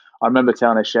I remember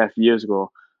telling a chef years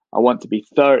ago, I want to be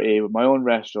 30 with my own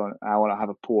restaurant and I want to have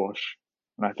a Porsche.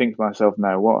 And I think to myself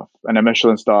now, and a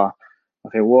Michelin star. I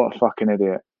think, what a fucking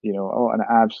idiot. Oh, an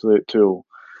absolute tool.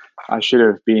 I should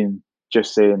have been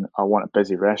just saying, I want a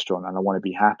busy restaurant and I want to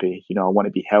be happy. I want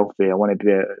to be healthy. I want to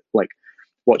be like,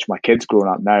 watch my kids growing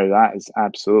up now. That is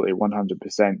absolutely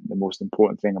 100% the most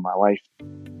important thing in my life.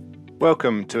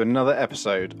 Welcome to another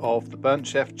episode of the Burnt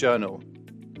Chef Journal,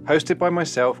 hosted by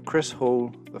myself, Chris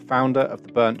Hall, the founder of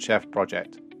the Burnt Chef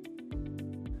Project.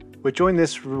 We're joined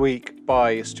this week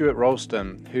by Stuart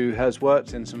Ralston, who has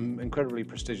worked in some incredibly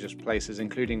prestigious places,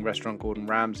 including Restaurant Gordon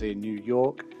Ramsay in New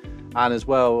York, and as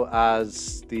well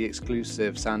as the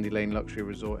exclusive Sandy Lane Luxury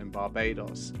Resort in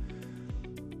Barbados.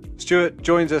 Stuart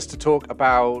joins us to talk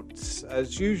about,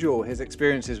 as usual, his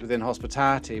experiences within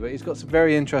hospitality, but he's got some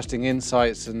very interesting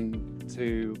insights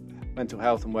into mental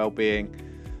health and well-being,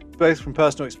 both from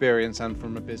personal experience and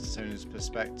from a business owner's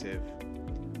perspective.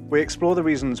 We explore the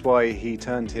reasons why he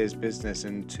turned his business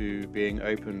into being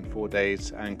open 4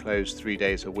 days and closed 3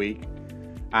 days a week,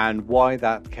 and why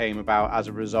that came about as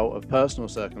a result of personal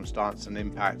circumstance and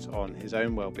impact on his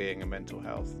own well-being and mental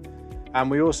health.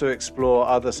 And we also explore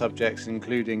other subjects,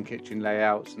 including kitchen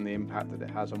layouts and the impact that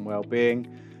it has on well-being,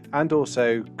 and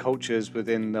also cultures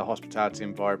within the hospitality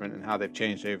environment and how they've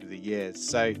changed over the years.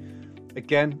 So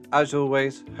again, as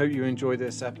always, hope you enjoy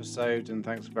this episode, and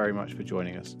thanks very much for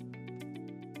joining us.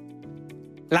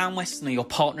 Lamb Weston are your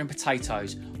partner in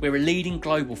potatoes. We're a leading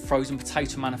global frozen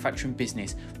potato manufacturing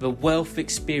business with a wealth of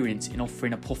experience in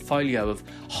offering a portfolio of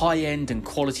high-end and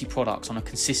quality products on a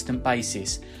consistent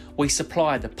basis. We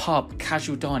supply the pub,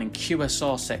 casual dining,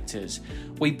 QSR sectors.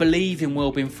 We believe in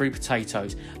wellbeing through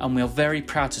potatoes, and we are very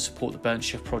proud to support the Burnt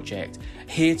Chef Project,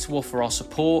 here to offer our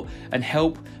support and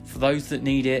help for those that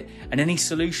need it and any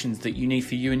solutions that you need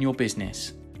for you and your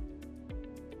business.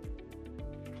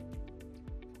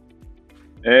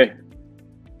 Hey.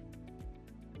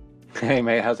 Hey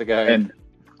mate, how's it going? And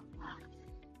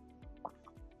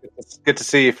It's good to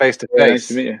see you face to nice face.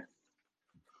 to meet you.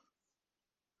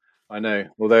 I know.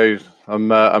 Although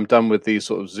I'm done with these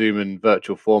sort of Zoom and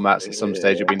virtual formats. At some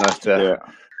stage, it'd be nice to.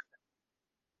 Yeah.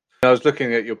 I was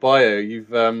looking at your bio. You've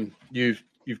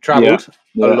travelled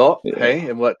a lot, hey,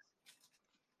 and worked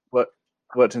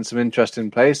in some interesting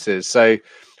places. So,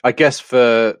 I guess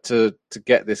to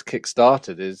get this kick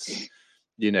started is,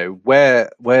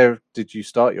 where did you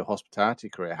start your hospitality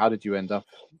career? How did you end up,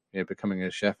 becoming a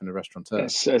chef and a restaurateur?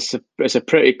 It's a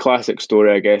pretty classic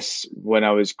story, I guess. When I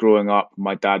was growing up,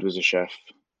 my dad was a chef.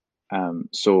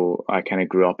 So I kind of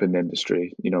grew up in the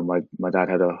industry. My dad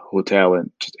had a hotel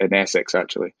in Essex,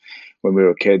 actually, when we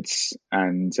were kids,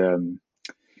 and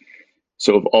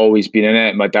sort of always been in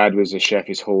it. My dad was a chef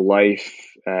his whole life.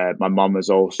 My mum was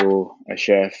also a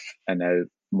chef, and now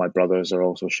my brothers are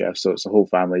also chefs. So it's the whole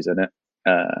family's in it.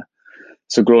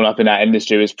 So growing up in that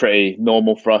industry was pretty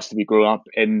normal for us to be growing up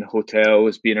in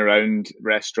hotels, being around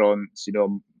restaurants.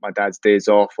 My dad's days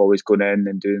off, always going in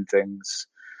and doing things.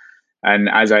 And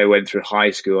as I went through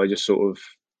high school, I just sort of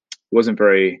wasn't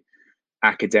very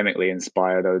academically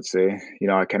inspired, I would say.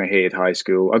 I kind of hated high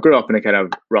school. I grew up in a kind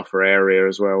of rougher area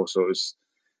as well, so it was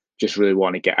just really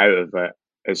wanting to get out of it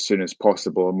as soon as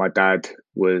possible. And my dad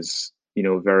was,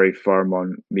 very firm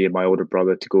on me and my older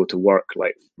brother to go to work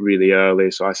like really early.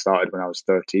 So I started when I was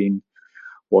 13,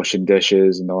 washing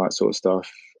dishes and all that sort of stuff.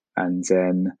 And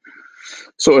then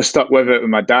sort of stuck with it with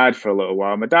my dad for a little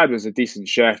while. My dad was a decent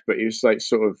chef, but he was like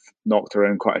sort of knocked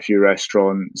around quite a few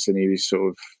restaurants, and he was sort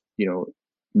of,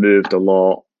 moved a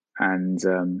lot. And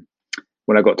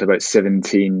when I got to about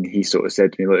 17, he sort of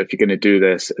said to me, look, if you're going to do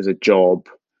this as a job,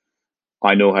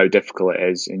 I know how difficult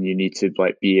it is, and you need to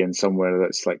like be in somewhere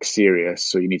that's like serious.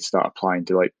 So you need to start applying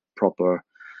to like proper,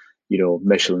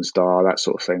 Michelin star, that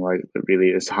sort of thing, like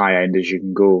really as high end as you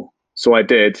can go. So I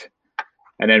did.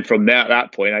 And then from there, at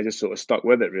that point, I just sort of stuck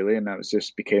with it, really. And that was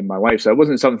just became my life. So it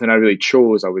wasn't something I really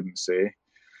chose, I wouldn't say.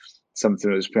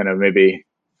 Something that was kind of maybe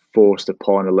forced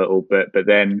upon a little bit. But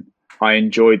then I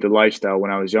enjoyed the lifestyle when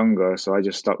I was younger. So I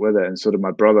just stuck with it. And so did my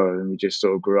brother. And we just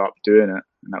sort of grew up doing it.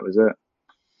 And that was it.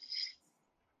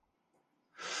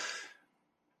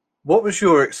 What was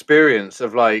your experience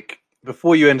of like,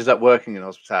 before you ended up working in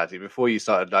hospitality, before you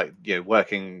started like,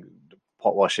 working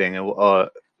pot washing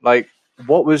or like,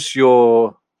 what was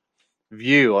your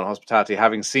view on hospitality,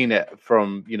 having seen it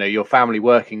from, your family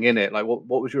working in it? Like,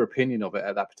 what was your opinion of it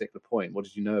at that particular point? What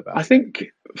did you know about it? I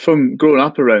think from growing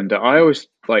up around it, I always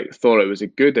like thought it was a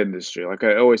good industry. Like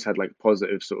I always had like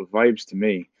positive sort of vibes to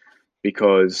me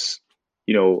because,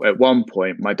 at one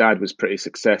point my dad was pretty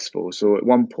successful. So at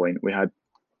one point we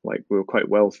were quite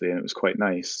wealthy and it was quite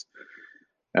nice.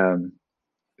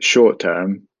 short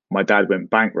term, my dad went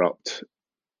bankrupt,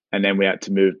 and then we had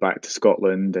to move back to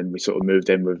Scotland, and we sort of moved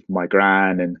in with my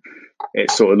gran, and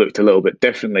it sort of looked a little bit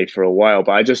differently for a while.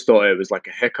 But I just thought it was like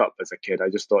a hiccup as a kid. I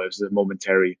just thought it was a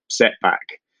momentary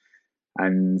setback.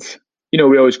 And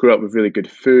we always grew up with really good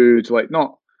food, like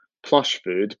not plush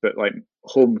food, but like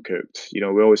home cooked. We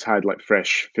always had like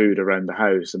fresh food around the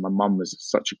house, and my mum was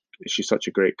she's such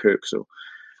a great cook, so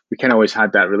we kind of always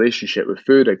had that relationship with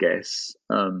food, I guess.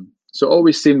 So it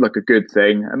always seemed like a good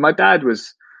thing. And my dad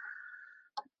was,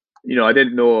 I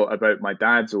didn't know about my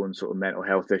dad's own sort of mental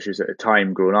health issues at the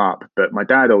time growing up, but my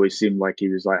dad always seemed like he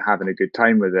was like having a good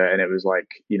time with it, and it was like,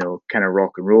 kind of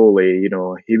rock and rolly.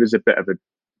 He was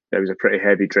he was a pretty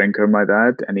heavy drinker, my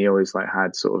dad, and he always like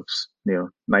had sort of,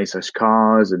 nicest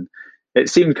cars, and it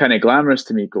seemed kind of glamorous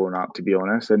to me growing up, to be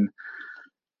honest.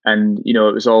 And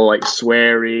it was all like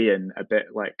sweary and a bit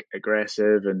like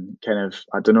aggressive, and kind of,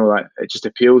 I don't know, like it just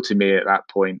appealed to me at that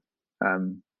point.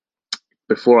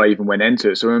 Before I even went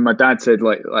into it. So when my dad said,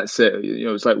 like, let's say, it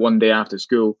was like one day after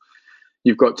school,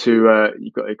 you've got to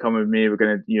come with me. You're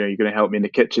gonna help me in the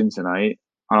kitchen tonight.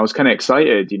 And I was kind of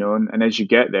excited, and as you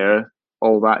get there,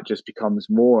 all that just becomes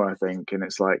more, I think. And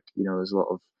it's like, there's a lot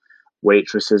of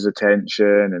waitresses attention,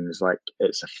 and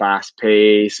it's a fast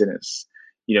pace, and it's,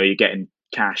 you're getting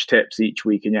cash tips each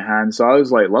week in your hand. So I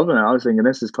was like loving it. I was thinking,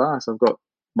 this is class. I've got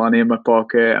money in my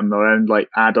pocket. I'm around like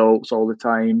adults all the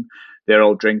time. They're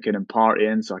all drinking and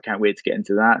partying, so I can't wait to get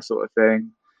into that sort of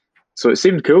thing. So it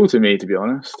seemed cool to me, to be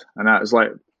honest. And I was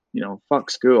like, fuck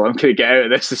school. I'm gonna get out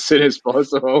of this as soon as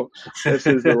possible. This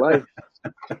is the life.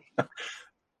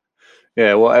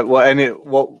 Yeah,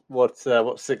 what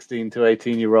 16 to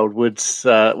 18-year-old would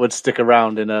stick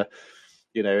around in an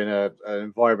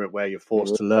environment where you're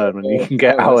forced to learn, when you can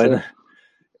get out and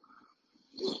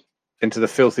into the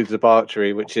filthy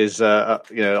debauchery, which is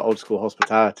old school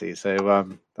hospitality. So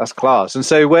that's class. And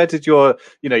so where did you're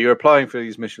applying for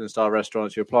these Michelin star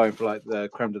restaurants, you're applying for like the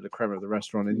creme de la creme of the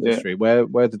restaurant industry. Yeah.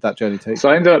 Where did that journey take you? So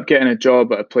I ended up getting a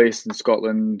job at a place in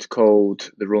Scotland called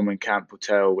the Roman Camp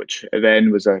Hotel, which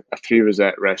then was a three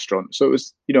rosette restaurant. So it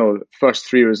was, first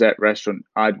three rosette restaurant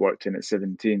I'd worked in at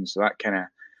 17. So that kind of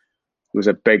was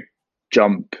a big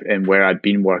jump in where I'd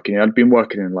been working. I'd been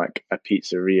working in like a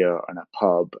pizzeria and a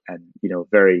pub, and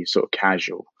very sort of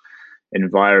casual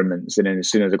environments. And then as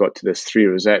soon as I got to this three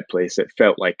rosette place, it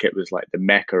felt like it was like the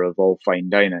mecca of all fine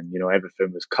dining.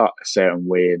 Everything was cut a certain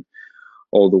way, and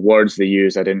all the words they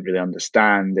used I didn't really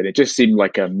understand, and it just seemed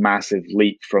like a massive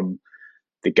leap from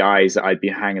the guys that I'd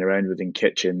been hanging around with in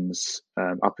kitchens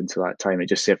up until that time. It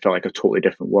just felt like a totally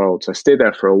different world. So I stayed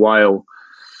there for a while.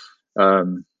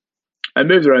 I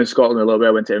moved around Scotland a little bit.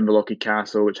 I went to Inverlochy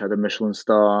Castle, which had a Michelin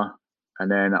star, and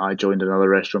then I joined another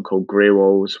restaurant called Grey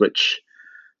Walls, which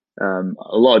a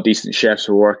lot of decent chefs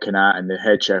were working at, and the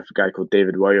head chef, a guy called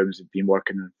David Williams, had been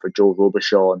working for Joe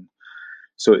Robichon.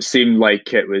 So it seemed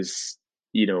like it was,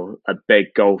 a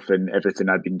big gulf in everything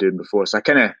I'd been doing before. So I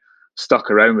kind of stuck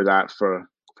around with that from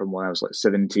when I was like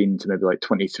 17 to maybe like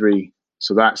 23.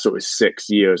 So that sort of 6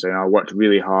 years, and I worked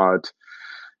really hard.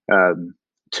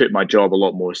 Took my job a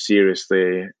lot more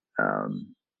seriously,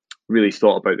 really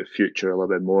thought about the future a little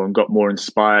bit more, and got more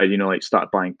inspired, like started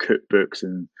buying cookbooks,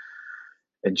 and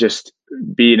just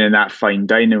being in that fine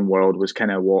dining world was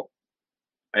kind of what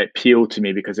appealed to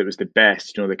me, because it was the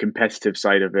best. The competitive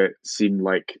side of it seemed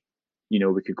like, we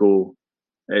could go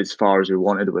as far as we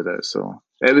wanted with it. So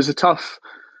it was a tough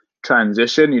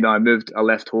transition. I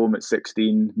left home at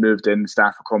 16, moved in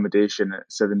staff accommodation at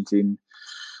 17.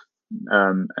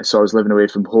 So I was living away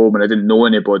from home, and I didn't know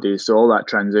anybody. So all that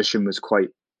transition was quite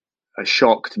a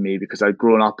shock to me, because I'd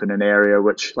grown up in an area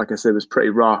which, like I said, was pretty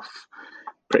rough,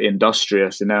 pretty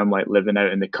industrious. And now I'm like living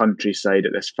out in the countryside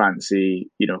at this fancy,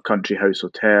 country house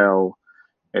hotel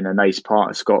in a nice part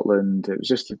of Scotland. It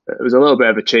was a little bit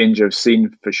of a change of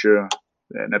scene for sure,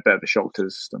 and a bit of a shock to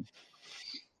the system.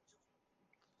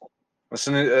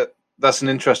 That's an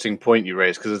interesting point you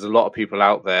raised, because there's a lot of people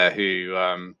out there who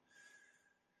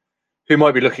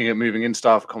might be looking at moving in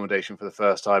staff accommodation for the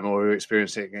first time, or who are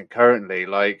experiencing it currently.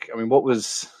 Like, I mean,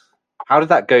 how did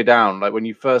that go down? Like when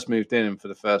you first moved in, and for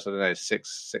the first, I don't know,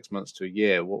 six months to a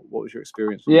year, what was your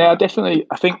experience? Yeah, definitely.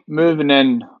 I think moving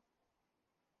in,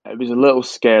 it was a little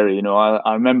scary.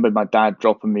 I remember my dad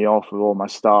dropping me off with all my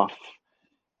stuff,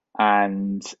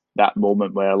 and that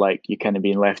moment where like you kind of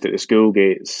being left at the school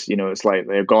gates. It's like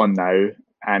they're gone now,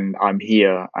 and I'm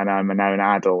here, and I'm now an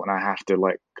adult, and I have to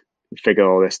like figure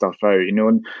all this stuff out.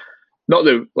 And not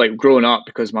that like growing up,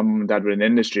 because my mum and dad were in the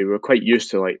industry, we were quite used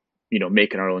to like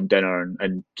making our own dinner,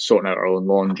 and sorting out our own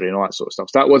laundry and all that sort of stuff.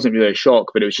 So that wasn't really a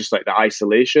shock, but it was just like the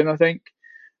isolation, I think,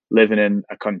 living in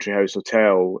a country house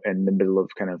hotel in the middle of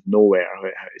kind of nowhere, how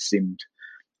it seemed,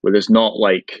 where there's not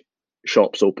like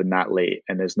shops open that late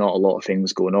and there's not a lot of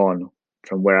things going on.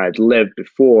 From where I'd lived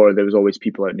before, there was always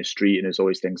people out in the street and there's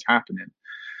always things happening.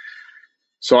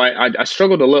 So I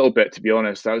struggled a little bit, to be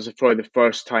honest. That was probably the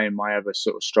first time I ever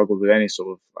sort of struggled with any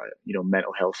sort of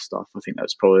mental health stuff. I think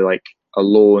that's probably like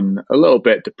alone, a little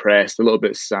bit depressed, a little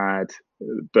bit sad,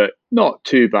 but not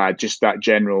too bad. Just that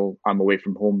general I'm away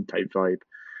from home type vibe.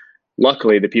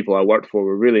 Luckily, the people I worked for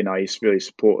were really nice, really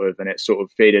supportive, and it sort of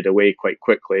faded away quite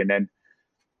quickly. And then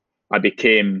I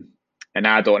became an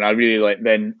adult, and I really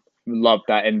then loved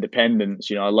that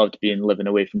independence. I loved living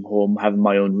away from home, having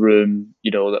my own room,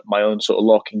 that my own sort of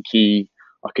lock and key.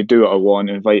 I could do what I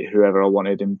want, invite whoever I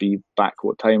wanted, and be back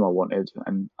what time I wanted,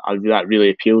 and that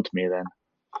really appealed to me then.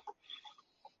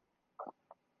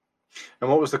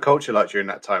 And what was the culture like during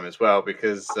that time as well?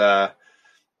 Because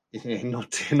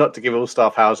not to give all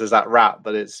staff houses that rap,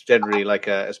 but it's generally like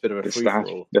it's a bit of a free for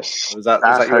all. The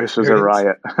staff house was a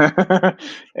riot.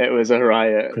 It was a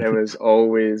riot. There was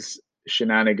always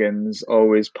shenanigans,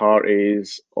 always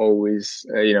parties, always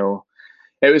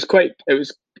it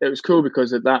was cool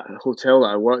because at that hotel that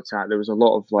I worked at, there was a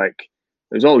lot of it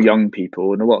was all young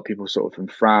people and a lot of people sort of from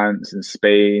France and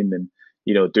Spain and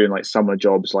doing like summer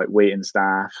jobs like waiting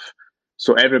staff.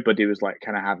 So everybody was like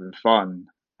kind of having fun,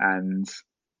 and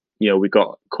we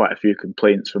got quite a few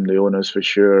complaints from the owners for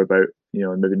sure about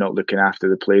maybe not looking after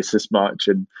the place as much,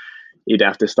 and you'd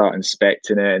have to start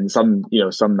inspecting it, and some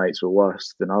nights were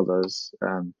worse than others.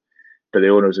 But the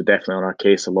owners were definitely on our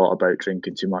case a lot about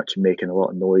drinking too much and making a lot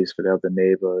of noise for the other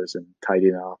neighbours and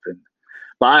tidying up.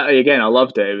 But I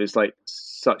loved it. It was like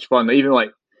such fun. Even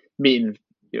like meeting,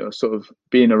 sort of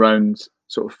being around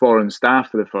sort of foreign staff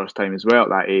for the first time as well at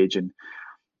that age, and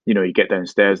you get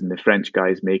downstairs and the French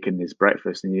guy's making his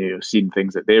breakfast, and seeing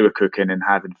things that they were cooking and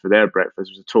having for their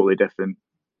breakfast was a totally different,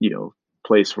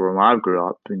 place from where I grew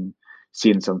up. And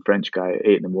seeing some French guy at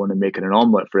 8 in the morning making an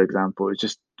omelette, for example, it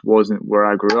just wasn't where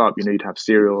I grew up. You'd have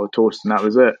cereal or toast and that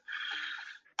was it.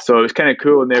 So it was kind of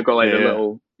cool. And they've got their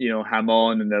little,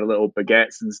 hamon and their little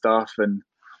baguettes and stuff. And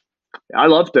I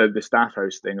loved the staff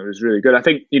house thing. It was really good. I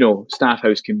think, staff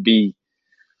house can be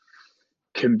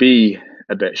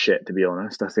a bit shit, to be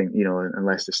honest. I think,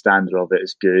 unless the standard of it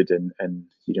is good and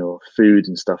food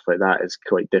and stuff like that is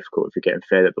quite difficult if you're getting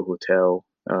fed at the hotel.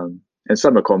 And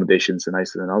some accommodations are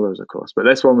nicer than others, of course. But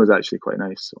this one was actually quite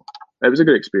nice. So it was a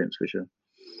good experience for sure.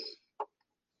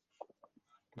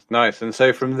 Nice. And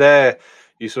so from there,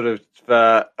 you sort of,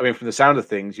 from the sound of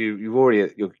things,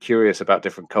 you're curious about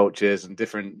different cultures and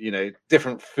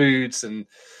different foods and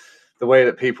the way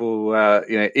that people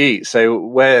eat. So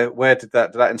where did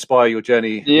that inspire your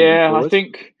journey? Yeah, I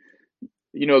think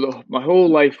my whole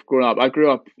life growing up, I grew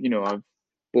up, I was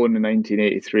born in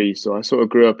 1983, so I sort of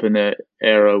grew up in an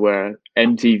era where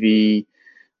MTV,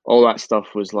 all that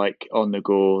stuff was like on the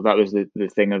go. That was the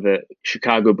thing of it.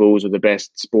 Chicago Bulls were the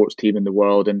best sports team in the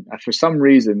world, and for some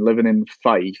reason, living in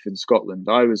Fife in Scotland,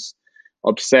 I was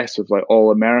obsessed with like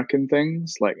all American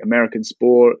things, like American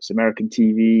sports, American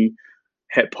TV,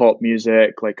 hip hop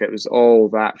music. Like it was all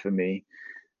that for me.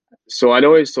 So I'd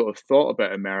always sort of thought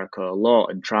about America a lot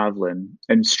and traveling.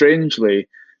 And strangely,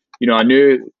 I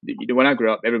knew, when I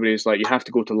grew up, everybody was like, you have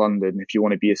to go to London if you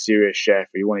want to be a serious chef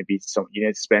or you want to be something, you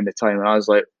need to spend the time. And I was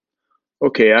like,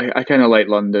 okay, I kind of like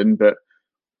London, but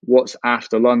what's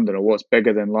after London or what's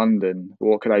bigger than London?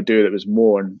 What could I do that was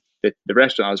more? And the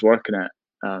restaurant I was working at,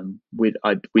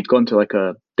 we'd gone to like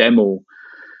a demo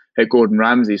at Gordon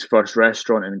Ramsay's first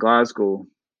restaurant in Glasgow.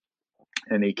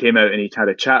 And he came out and he had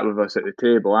a chat with us at the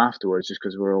table afterwards, just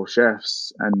because we're all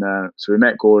chefs. And so we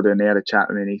met Gordon, he had a chat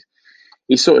with me, and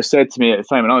he sort of said to me at the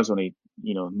time, and I was only,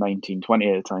 19, 20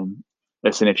 at the time,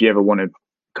 listen, if you ever want to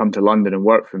come to London and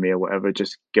work for me or whatever,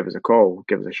 just give us a call,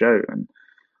 give us a shout. And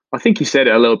I think he said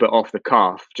it a little bit off the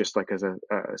cuff, just like as a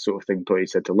sort of thing probably he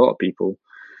said to a lot of people.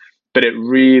 But it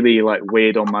really like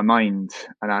weighed on my mind,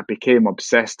 and I became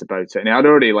obsessed about it. And I'd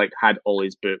already like had all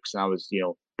his books, and I was,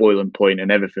 boiling point,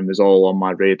 and everything was all on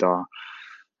my radar.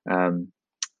 And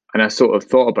I sort of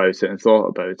thought about it,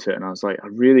 and I was like, I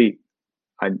really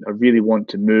want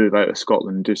to move out of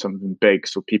Scotland and do something big,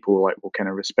 so people like will kind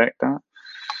of respect that.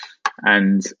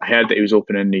 And I heard that he was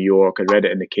open in New York. I read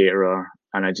it in the Caterer,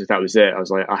 and that was it. I was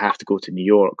like, I have to go to New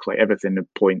York. Like everything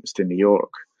points to New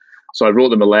York. So I wrote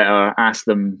them a letter, asked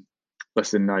them,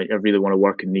 listen, I really want to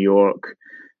work in New York,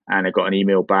 and I got an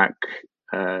email back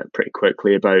pretty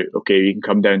quickly about, okay, you can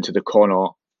come down to the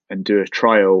Connaught and do a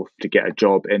trial to get a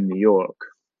job in New York.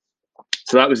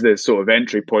 So that was the sort of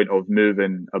entry point of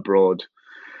moving abroad.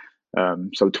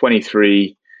 So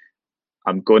 23,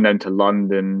 I'm going down to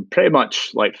London pretty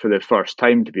much like for the first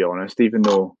time, to be honest, even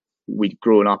though we'd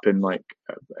grown up in like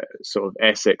sort of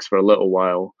Essex for a little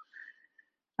while.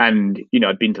 And,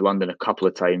 I'd been to London a couple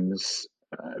of times,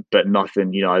 but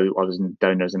nothing, I wasn't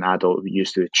down as an adult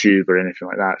used to the tube or anything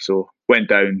like that. So went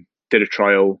down, did a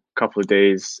trial, a couple of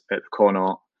days at the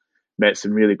Connaught, met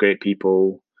some really great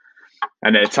people.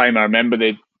 And at the time, I remember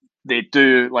they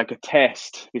do like a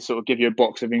test. They sort of give you a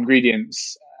box of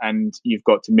ingredients, and you've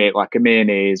got to make like a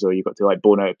mayonnaise, or you've got to like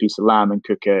bone out a piece of lamb and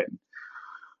cook it.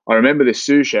 I remember the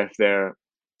sous chef there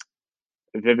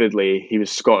vividly. He was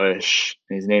Scottish.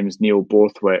 His name is Neil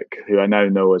Borthwick, who I now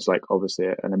know is like obviously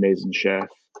an amazing chef.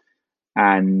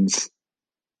 And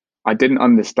I didn't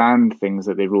understand things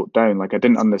that they wrote down. Like I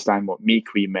didn't understand what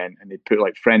mi-cuit meant, and they put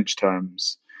like French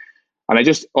terms. And I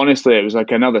just honestly, it was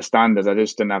like another standard I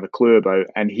just didn't have a clue about.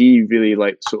 And he really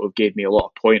like sort of gave me a lot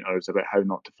of pointers about how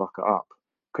not to fuck it up,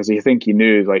 because I think he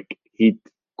knew like he'd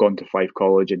gone to Fife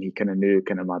College and he kind of knew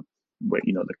kind of my,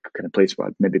 the kind of place where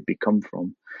I'd maybe become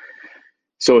from.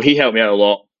 So he helped me out a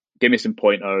lot, gave me some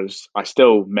pointers. I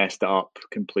still messed it up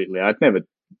completely. I'd never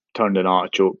turned an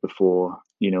artichoke before,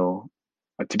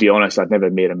 To be honest, I'd never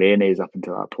made a mayonnaise up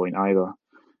until that point either.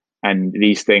 And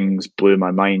these things blew my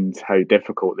mind how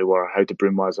difficult they were, how to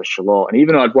brunoise a shallot. And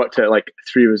even though I'd worked at like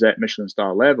 3 rosette Michelin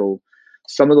star level,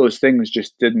 some of those things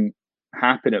just didn't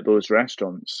happen at those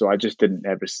restaurants. So I just didn't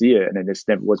ever see it. And it just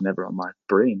never was never on my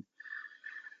brain.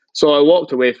 So I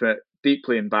walked away from it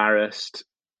deeply embarrassed,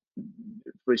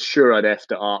 was sure I'd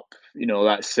effed it up.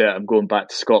 That's it. I'm going back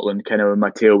to Scotland kind of with my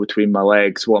tail between my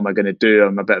legs. What am I going to do?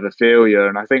 I'm a bit of a failure.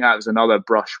 And I think that was another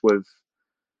brush with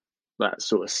that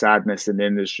sort of sadness in the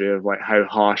industry of like how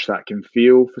harsh that can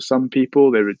feel for some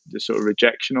people, the sort of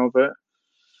rejection of it.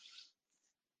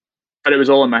 But it was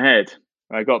all in my head.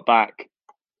 When I got back,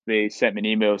 they sent me an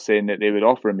email saying that they would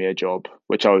offer me a job,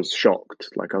 which I was shocked.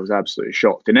 Like I was absolutely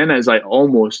shocked. And then it's like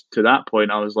almost to that point,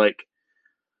 I was like,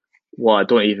 well, I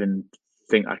don't even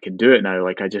think I can do it now.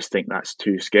 Like I just think that's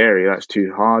too scary. That's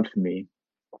too hard for me.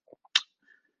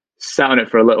 Sat on it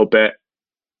for a little bit,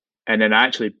 and then I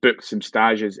actually booked some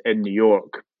stages in New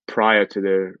York prior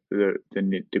to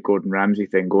the Gordon Ramsay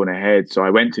thing going ahead. So I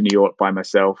went to New York by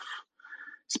myself,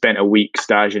 spent a week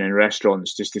staging in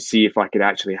restaurants just to see if I could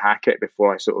actually hack it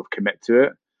before I sort of commit to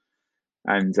it.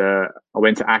 And I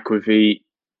went to Aquavit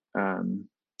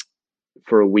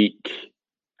for a week,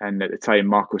 and at the time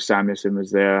Marco Samuelson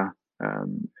was there.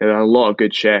 There are a lot of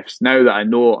good chefs. Now that I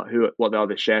know what the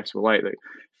other chefs were like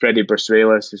Freddie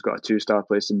Brasuelis, who's got a 2-star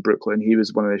place in Brooklyn, he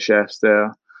was one of the chefs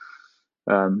there.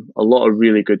 A lot of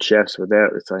really good chefs were there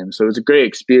at the time. So it was a great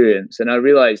experience. And I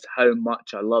realized how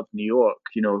much I loved New York,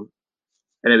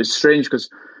 and it was strange because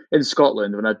in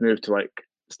Scotland, when I'd moved to like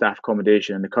staff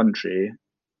accommodation in the country,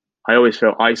 I always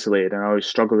felt isolated and I always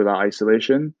struggled with that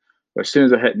isolation. But as soon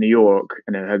as I hit New York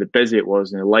and how busy it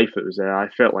was and the life that was there, I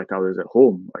felt like I was at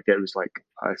home. Like it was like,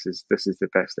 this is the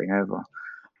best thing ever.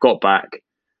 Got back,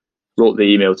 wrote the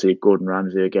email to Gordon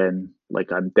Ramsay again,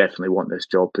 like I definitely want this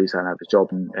job, please have a job,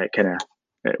 and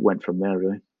it went from there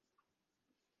really.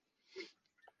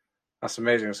 That's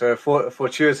amazing. So a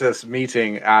fortuitous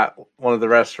meeting at one of the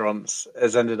restaurants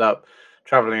has ended up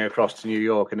traveling across to New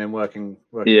York and then working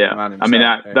Yeah, for the man himself.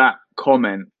 I mean that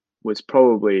comment was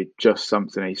probably just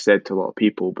something I said to a lot of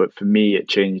people, but for me it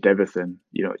changed everything.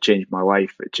 It changed my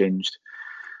life, it changed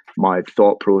my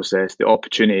thought process. The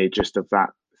opportunity just of that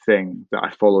thing that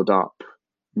I followed up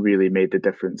really made the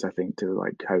difference, I think, to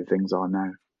like how things are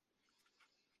now.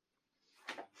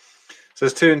 So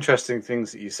there's 2 interesting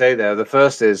things that you say there. The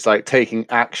first is like taking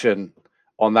action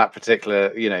on that particular,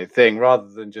 thing, rather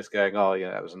than just going, oh,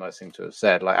 that was a nice thing to have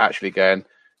said. Like actually going,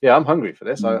 yeah, I'm hungry for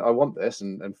this. I want this,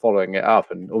 and following it up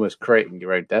and almost creating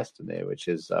your own destiny, which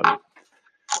is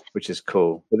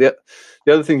cool. But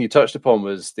the other thing you touched upon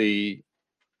was and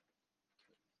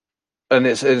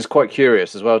it's quite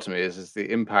curious as well to me is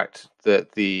the impact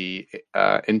that the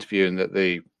interview and that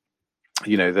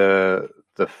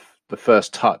the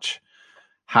first touch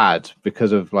had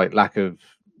because of like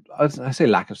I say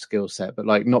lack of skill set, but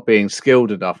like not being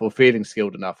skilled enough or feeling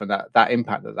skilled enough, and that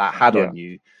impact that had on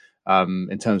you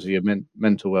in terms of your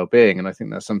mental well-being. And I think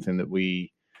that's something that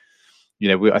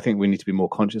I think we need to be more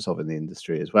conscious of in the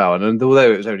industry as well. And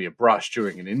although it was only a brush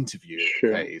during an interview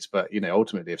phase, but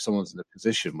ultimately if someone's in a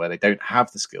position where they don't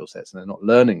have the skill sets and they're not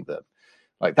learning them,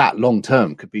 like that long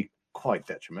term could be quite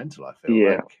detrimental, I feel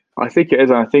like. I think it is.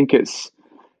 And I think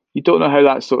you don't know how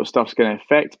that sort of stuff's going to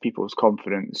affect people's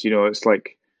confidence. It's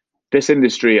like this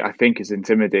industry, I think, is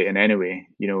intimidating anyway.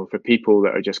 For people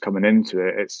that are just coming into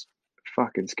it, it's a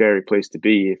fucking scary place to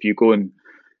be. If you go and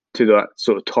to that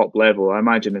sort of top level. I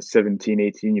imagine a 17,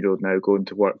 18-year-old now going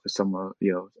to work for somewhere,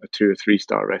 a 2 or 3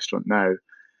 star restaurant now.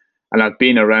 And I've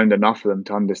been around enough of them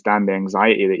to understand the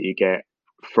anxiety that you get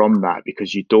from that,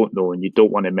 because you don't know and you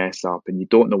don't want to mess up and you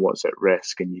don't know what's at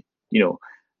risk. And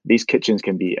these kitchens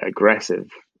can be aggressive,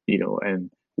 and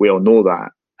we all know that.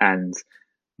 And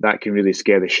that can really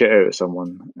scare the shit out of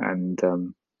someone. And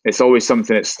it's always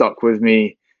something that stuck with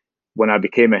me when I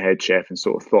became a head chef, and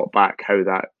sort of thought back how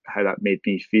that made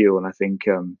me feel. And I think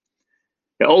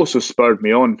it also spurred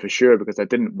me on for sure, because I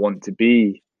didn't want to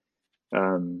be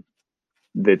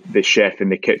the chef in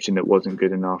the kitchen that wasn't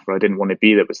good enough, or I didn't want to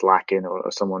be that was lacking,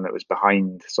 or someone that was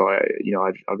behind. So I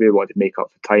really wanted to make up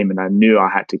for time, and I knew I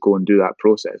had to go and do that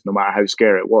process, no matter how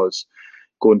scary it was.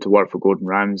 Going to work for Gordon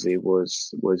Ramsay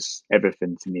was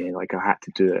everything to me. Like, I had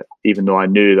to do it, even though I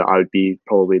knew that I would be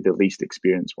probably the least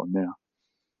experienced one there.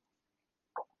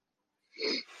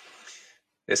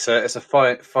 It's a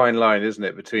fine line, isn't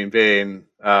it, between being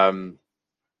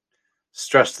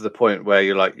stressed to the point where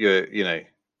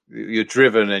you're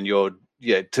driven and you're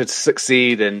to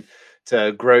succeed and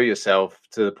to grow yourself,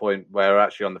 to the point where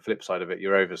actually on the flip side of it,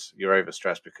 you're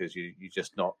overstressed because you're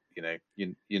just not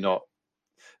you're not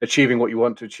achieving what you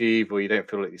want to achieve, or you don't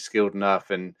feel like you're skilled enough.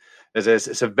 And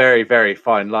it's a very, very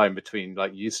fine line between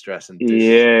like eustress and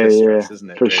distress,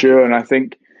 isn't it? For really? Sure. And I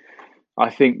think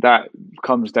that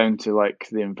comes down to like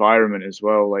the environment as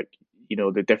well. Like,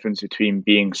 the difference between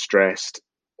being stressed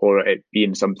or it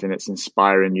being something that's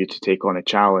inspiring you to take on a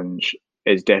challenge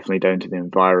is definitely down to the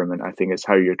environment. I think it's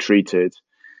how you're treated,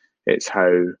 it's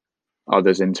how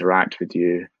others interact with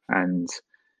you. And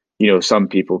some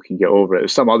people can get over it.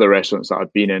 There's some other restaurants that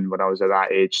I've been in when I was at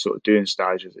that age, sort of doing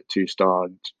stages at 2 star.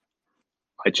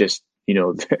 I just,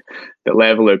 the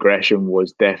level of aggression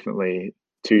was definitely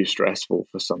too stressful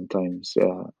for sometimes.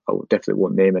 I definitely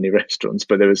won't name any restaurants,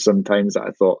 but there was some times that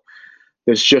I thought,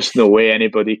 there's just no way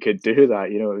anybody could do that.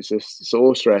 It was just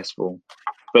so stressful.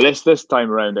 But this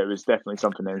time around, it was definitely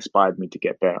something that inspired me to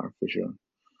get better, for sure.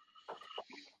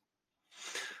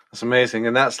 That's amazing,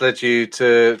 and that's led you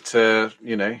to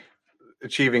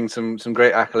achieving some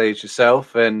great accolades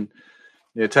yourself. And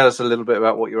tell us a little bit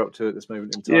about what you're up to at this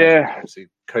moment in time. Yeah, obviously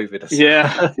COVID aside.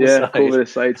 Yeah, COVID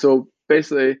aside. So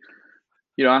basically,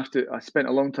 after I spent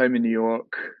a long time in New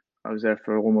York, I was there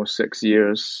for almost 6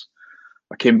 years.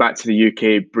 I came back to the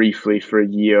UK briefly for a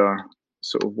year,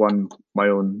 sort of won my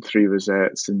own 3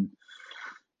 rosettes, and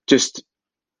just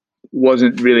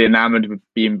wasn't really enamored with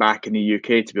being back in the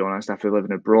UK, to be honest, after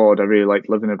living abroad. I really liked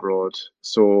living abroad.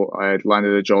 So I had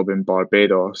landed a job in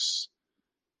Barbados,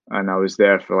 and I was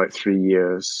there for like 3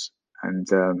 years, and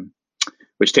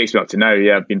which takes me up to now.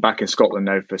 Yeah, I've been back in Scotland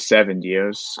now for 7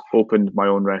 years, opened my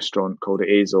own restaurant called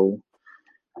Aizle,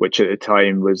 which at the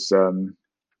time was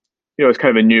it's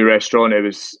kind of a new restaurant. It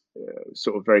was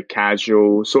sort of very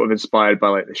casual, sort of inspired by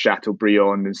like the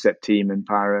Chateaubriand and Septime in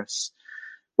Paris,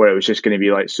 where it was just going to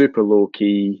be like super low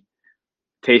key,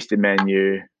 tasting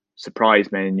menu,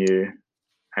 surprise menu,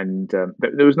 and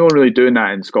there was no one really doing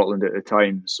that in Scotland at the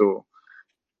time. So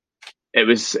it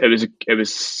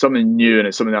was something new, and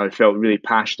it's something that I felt really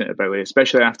passionate about,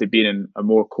 especially after being in a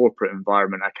more corporate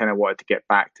environment. I kind of wanted to get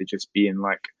back to just being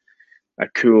like a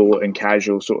cool and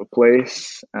casual sort of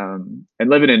place. And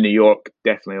living in New York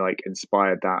definitely like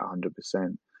inspired that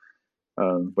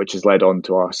 100%, which has led on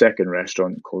to our second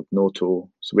restaurant called Noto.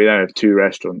 So we now have 2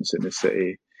 restaurants in the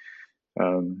city.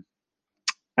 And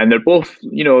they're both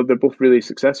really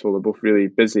successful. They're both really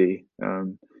busy.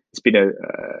 It's been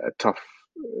a tough,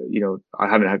 I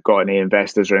haven't got any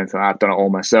investors or anything. I've done it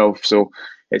all myself. So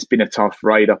it's been a tough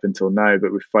ride up until now,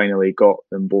 but we've finally got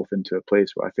them both into a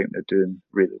place where I think they're doing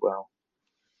really well.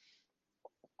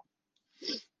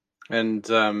 And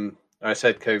I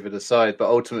said COVID aside, but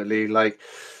ultimately, like,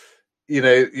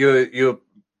 your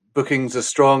bookings are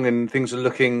strong and things are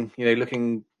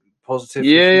looking positive.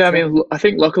 Yeah, I mean, I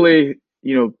think luckily,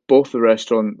 both the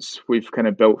restaurants we've kind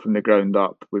of built from the ground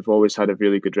up. We've always had a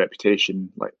really good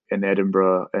reputation, like in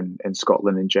Edinburgh and in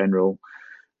Scotland in general.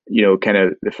 Kind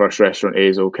of the first restaurant,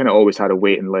 Aizle, kind of always had a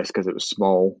waiting list because it was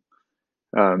small.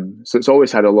 So it's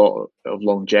always had a lot of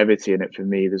longevity in it for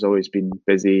me. There's always been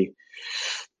busy.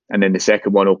 And then the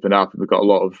second one opened up, and we got a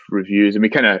lot of reviews, and we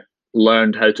kind of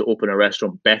learned how to open a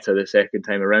restaurant better the second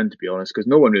time around, to be honest, because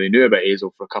no one really knew about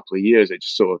Aizle for a couple of years. It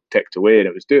just sort of ticked away, and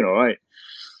it was doing all right.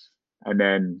 And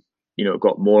then, it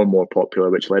got more and more popular,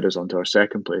 which led us on to our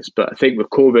second place. But I think with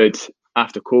COVID,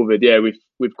 after COVID, yeah,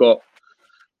 we've got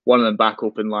one of them back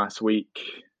open last week.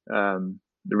 The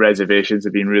reservations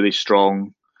have been really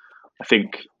strong. I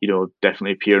think,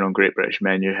 definitely appearing on Great British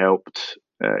Menu helped.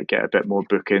 get a bit more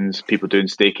bookings, people doing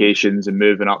staycations and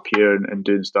moving up here and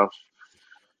doing stuff.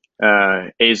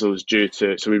 Aizle's due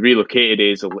to, so we relocated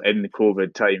Aizle in the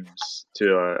COVID times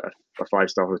to a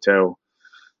 5-star hotel,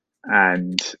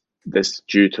 and this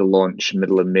due to launch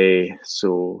middle of May.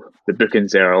 So the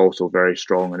bookings there are also very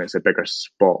strong, and it's a bigger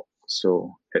spot.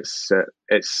 So it's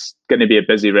going to be a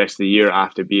busy rest of the year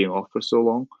after being off for so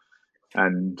long,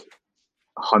 and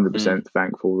 100%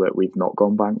 thankful that we've not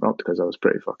gone bankrupt, because I was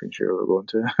pretty fucking sure we were going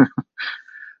to.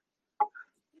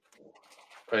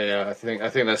 Yeah, I think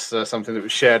that's something that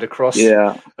was shared across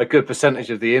Yeah, a good percentage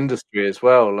of the industry as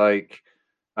well. Like,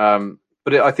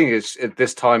 but I think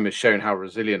this time has shown how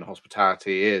resilient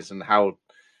hospitality is, and how,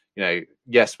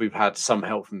 yes, we've had some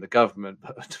help from the government,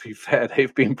 but to be fair,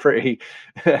 they've been pretty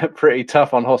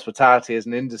tough on hospitality as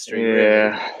an industry.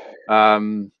 yeah.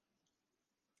 Really,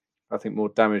 I think more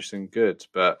damage than good.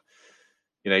 But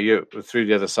you're through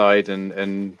the other side,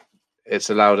 and it's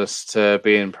allowed us to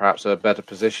be in perhaps a better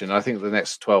position. I think the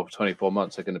next 12, 24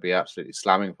 months are going to be absolutely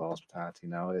slamming for hospitality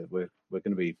now. We're going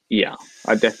to be... Yeah,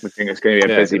 I definitely think it's going to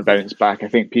be a busy bounce back. I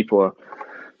think people are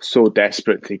so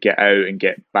desperate to get out and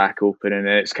get back open, and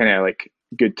it's kind of like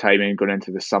good timing going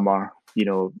into the summer.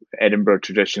 Edinburgh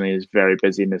traditionally is very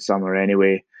busy in the summer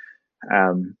anyway.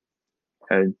 And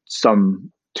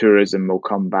some tourism will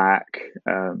come back.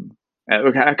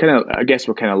 I guess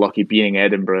we're kind of lucky being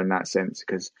Edinburgh in that sense,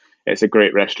 because it's a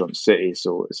great restaurant city,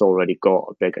 so it's already got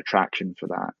a big attraction for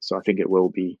that. So I think it will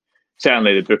be,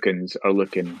 certainly the bookings are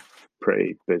looking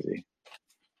pretty busy.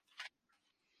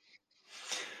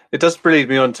 It does lead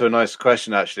me on to a nice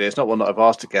question. Actually, it's not one that I've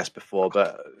asked a guest before,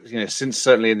 but since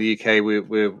certainly in the UK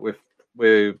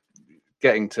we're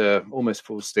getting to almost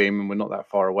full steam, and we're not that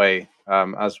far away,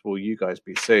 as will you guys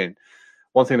be soon.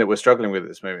 One thing that we're struggling with at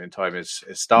this moment in time is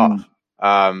staff,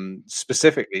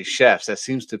 specifically chefs. There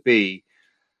seems to be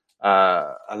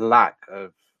a lack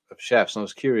of chefs, and I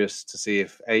was curious to see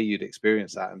if A, you'd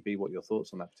experienced that, and B, what your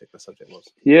thoughts on that particular subject was.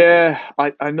 Yeah,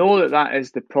 I know that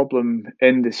is the problem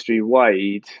industry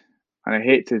wide, and I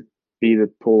hate to be the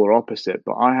polar opposite,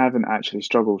 but I haven't actually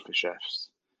struggled for chefs.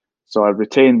 So I've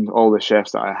retained all the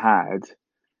chefs that I had,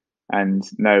 and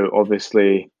now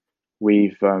obviously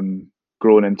we've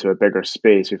grown into a bigger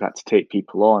space. We've had to take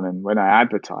people on, and when I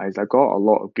advertised, I got a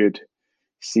lot of good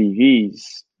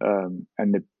CVs, and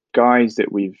the guys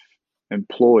that we've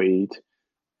employed,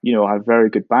 have very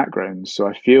good backgrounds. So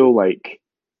I feel like,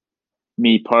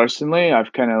 me personally,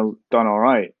 I've kind of done all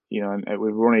right, and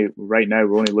right now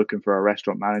we're only looking for a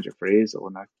restaurant manager for Aizle,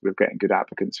 and we're getting good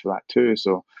applicants for that too.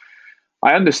 So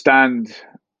I understand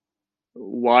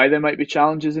why there might be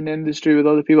challenges in the industry with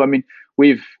other people. I mean,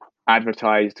 we've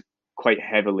advertised quite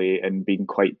heavily and been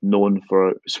quite known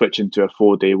for switching to a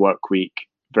 4-day work week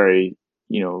very,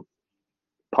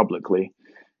 publicly.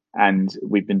 And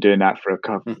we've been doing that for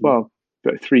about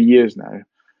 3 years now.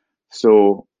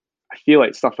 So I feel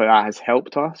like stuff like that has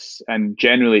helped us. And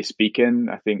generally speaking,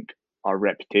 I think our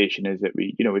reputation is that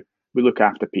we look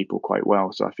after people quite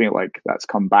well. So I feel like that's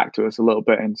come back to us a little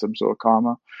bit in some sort of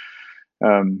karma.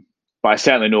 But I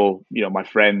certainly know, my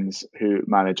friends who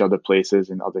manage other places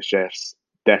and other chefs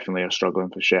definitely are struggling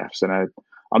for chefs. And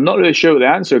I'm not really sure what the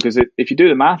answer, because if you do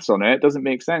the maths on it, it doesn't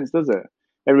make sense, does it?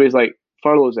 Everybody's like,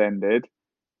 furlough's ended,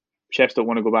 chefs don't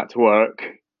want to go back to work,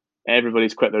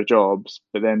 everybody's quit their jobs,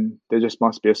 but then there just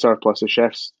must be a surplus of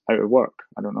chefs out of work.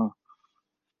 I don't know.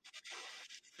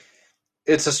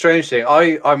 It's a strange thing.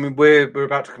 I mean, we're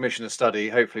about to commission a study,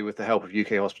 hopefully with the help of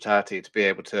UK Hospitality, to be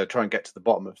able to try and get to the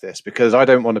bottom of this, because I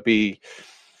don't want to be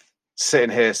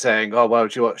sitting here saying, oh, well,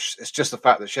 do you know what? It's just the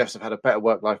fact that chefs have had a better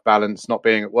work-life balance not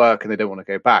being at work and they don't want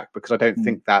to go back, because I don't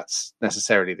think that's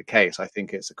necessarily the case. I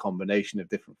think it's a combination of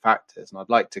different factors, and I'd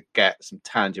like to get some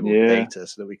tangible data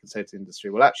so that we can say to the industry,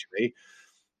 well, actually,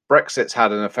 Brexit's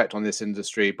had an effect on this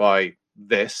industry by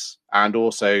this, and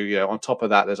also, on top of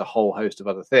that, there's a whole host of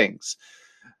other things.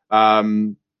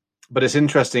 But it's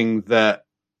interesting that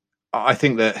I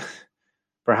think that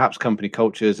perhaps company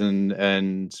cultures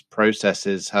and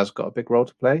processes has got a big role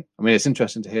to play. I mean, it's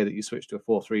interesting to hear that you switched to a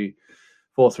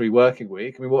 4-3 working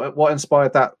week. I mean, what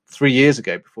inspired that 3 years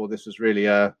ago, before this was really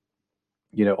on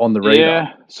the radar?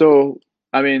 Yeah. So,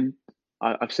 I mean,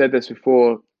 I've said this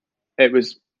before. It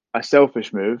was a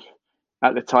selfish move.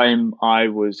 At the time, I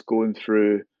was going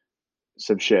through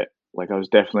some shit. Like, I was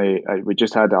definitely, we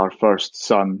just had our first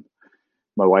son,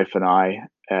 my wife and I.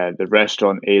 The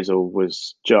restaurant Aizle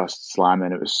was just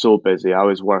slamming. It was so busy. I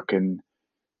was working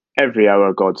every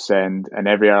hour God send, and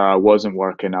every hour I wasn't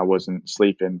working, I wasn't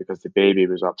sleeping, because the baby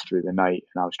was up through the night,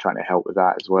 and I was trying to help with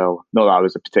that as well. Not that I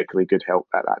was a particularly good help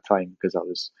at that time, because I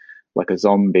was like a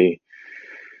zombie.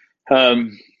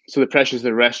 so the pressures of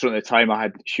the restaurant at the time, I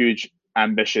had huge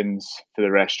ambitions for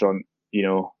the restaurant.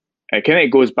 It kind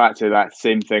of goes back to that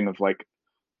same thing of like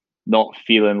not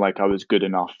feeling like I was good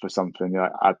enough for something.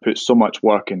 I put so much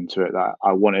work into it that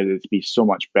I wanted it to be so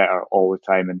much better all the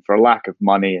time. And for lack of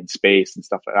money and space and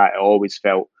stuff like that, I always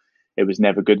felt it was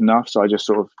never good enough. So I just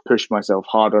sort of pushed myself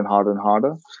harder and harder and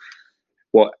harder.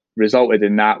 What resulted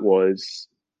in that was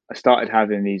I started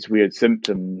having these weird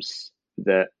symptoms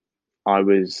that I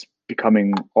was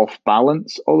becoming off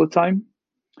balance all the time.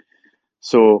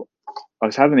 So I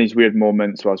was having these weird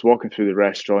moments where I was walking through the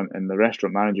restaurant and the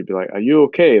restaurant manager would be like, "Are you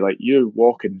okay? Like, you're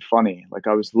walking funny." Like,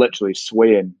 I was literally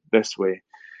swaying this way.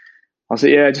 I was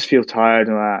like, "Yeah, I just feel tired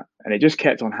and that." And it just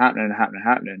kept on happening and happening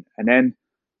and happening. And then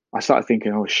I started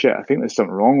thinking, "Oh shit, I think there's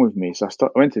something wrong with me." So I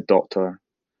went to the doctor.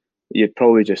 You're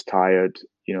probably just tired,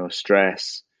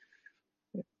 stress,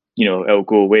 it'll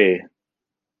go away.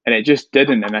 And it just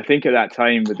didn't. And I think at that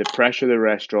time, with the pressure of the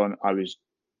restaurant, I was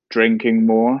drinking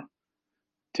more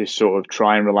to sort of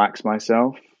try and relax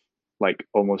myself, like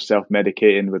almost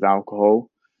self-medicating with alcohol,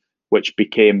 which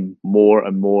became more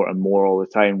and more and more all the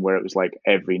time, where it was like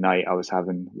every night I was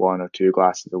having one or two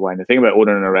glasses of wine. The thing about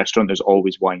owning a restaurant, there's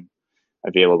always wine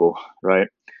available, right?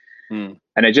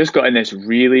 And I just got in this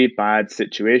really bad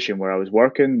situation where I was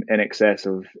working in excess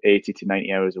of 80 to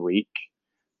 90 hours a week.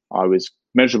 I was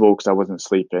miserable because I wasn't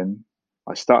sleeping.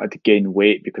 I started to gain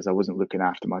weight because I wasn't looking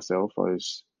after myself. I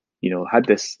was, had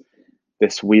this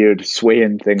weird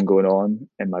swaying thing going on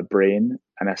in my brain,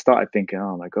 and I started thinking,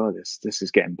 "Oh my god, this is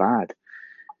getting bad."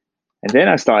 And then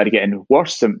I started getting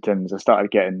worse symptoms. I started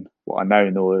getting what I now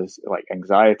know as like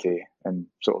anxiety and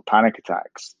sort of panic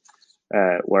attacks,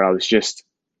 where I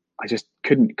just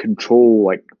couldn't control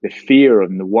like the fear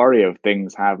and the worry of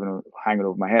things hanging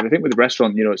over my head. I think with the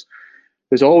restaurant,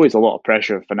 there's always a lot of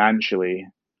pressure financially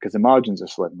because the margins are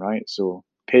slim, right? So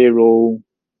payroll,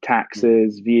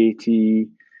 taxes, VAT,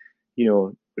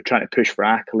 we're trying to push for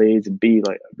accolades and be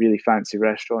like a really fancy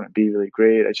restaurant and be really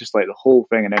great. It's just like the whole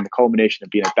thing. And then the culmination of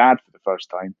being a dad for the first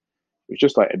time, it was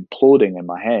just like imploding in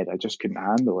my head. I just couldn't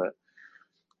handle it.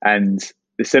 And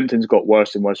the symptoms got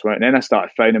worse and worse. And then I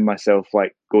started finding myself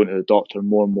like going to the doctor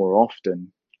more and more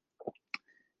often.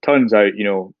 Turns out,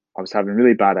 I was having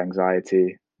really bad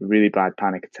anxiety, really bad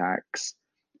panic attacks,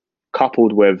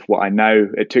 coupled with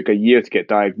it took a year to get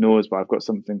diagnosed, but I've got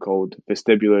something called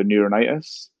vestibular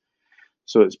neuronitis.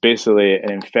 So it's basically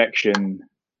an infection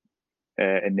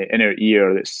in the inner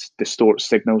ear that distorts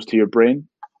signals to your brain.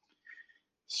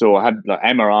 So I had like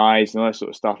MRIs and all that sort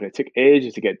of stuff, and it took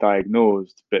ages to get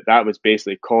diagnosed. But that was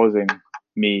basically causing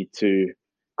me to,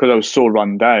 because I was so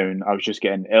run down, I was just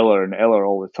getting iller and iller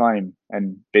all the time,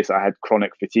 and basically I had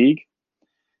chronic fatigue,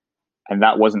 and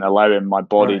that wasn't allowing my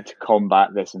body to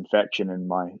combat this infection in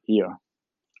my ear.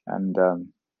 And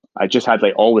I just had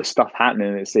like all this stuff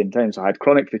happening at the same time. So I had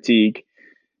chronic fatigue.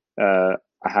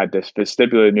 I had this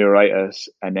vestibular neuritis,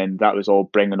 and then that was all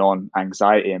bringing on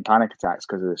anxiety and panic attacks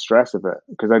because of the stress of it.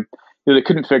 Because they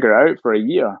couldn't figure it out for a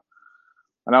year,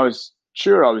 and I was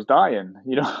sure I was dying.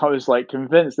 I was like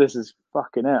convinced this is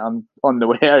fucking it. I'm on the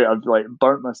way out. I've like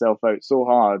burnt myself out so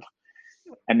hard,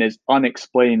 and there's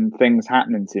unexplained things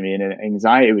happening to me, and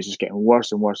anxiety was just getting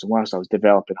worse and worse and worse. I was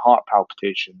developing heart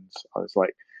palpitations. I was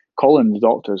like calling the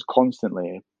doctors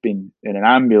constantly, being in an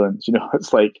ambulance.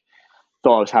 It's like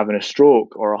thought I was having a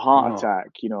stroke or a heart attack,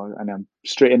 and I'm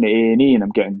straight into A&E, and I'm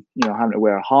getting, having to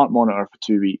wear a heart monitor for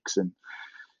 2 weeks, and,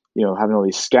 having all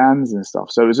these scans and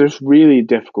stuff. So it was this really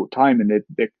difficult time. And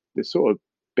the sort of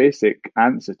basic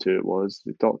answer to it was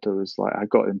the doctor was like, I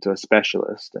got into a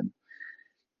specialist, and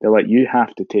they're like, you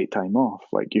have to take time off.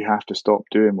 Like, you have to stop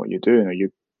doing what you're doing, or you're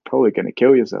probably going to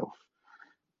kill yourself.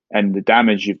 And the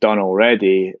damage you've done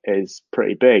already is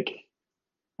pretty big.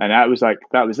 And that was it.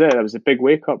 That was a big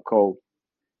wake up call.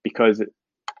 Because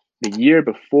the year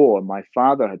before, my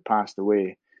father had passed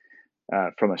away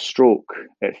from a stroke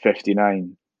at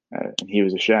 59, and he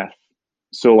was a chef.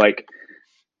 So, like,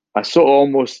 I sort of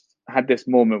almost had this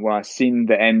moment where I've seen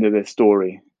the end of the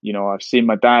story. I've seen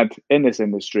my dad in this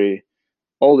industry,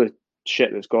 all the shit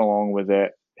that's gone along with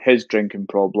it, his drinking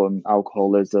problem,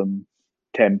 alcoholism,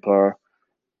 temper,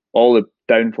 all the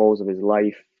downfalls of his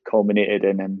life culminated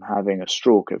in him having a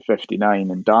stroke at 59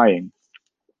 and dying.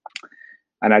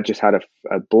 And I just had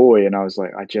a boy, and I was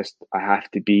like, I have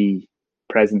to be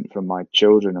present for my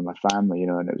children and my family,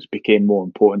 and it became more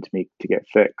important to me to get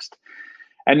fixed.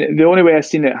 And the only way I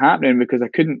seen it happening, because I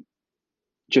couldn't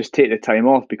just take the time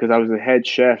off, because I was the head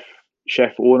chef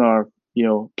owner,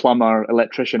 plumber,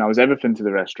 electrician. I was everything to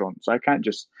the restaurant. So I can't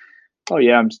just,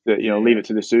 I'm just, leave it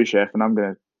to the sous chef and I'm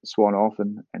going to swan off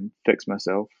and fix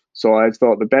myself. So I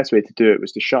thought the best way to do it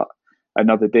was to shut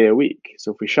another day a week.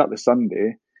 So if we shut the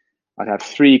Sunday, I'd have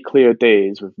 3 clear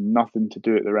days with nothing to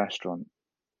do at the restaurant.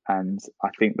 And I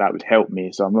think that would help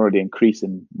me. So I'm already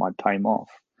increasing my time off.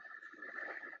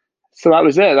 So that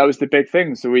was it. That was the big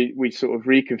thing. So we sort of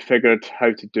reconfigured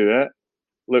how to do it,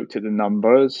 looked at the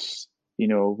numbers.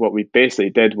 What we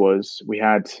basically did was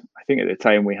I think at the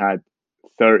time we had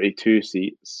 32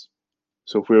 seats.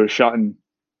 So if we were shutting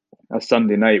a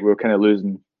Sunday night, we were kind of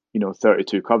losing,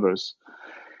 32 covers.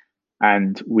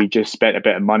 And we just spent a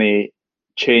bit of money,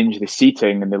 changed the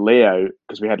seating and the layout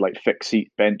because we had like fixed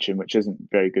seat benching, which isn't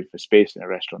very good for space in a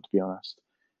restaurant, to be honest.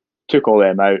 Took all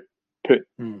them out, put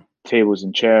tables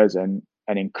and chairs in,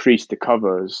 and increased the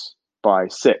covers by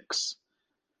 6.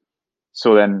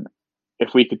 So then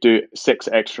if we could do 6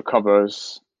 extra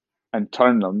covers and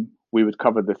turn them, we would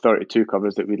cover the 32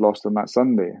 covers that we'd lost on that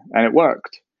Sunday. And it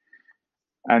worked.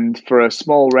 And for a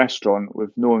small restaurant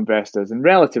with no investors and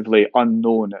relatively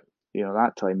unknown at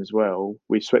that time as well,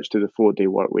 we switched to the 4-day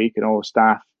work week, and all the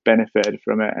staff benefited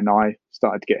from it. And I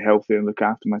started to get healthier and look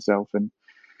after myself, and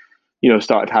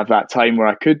started to have that time where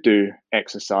I could do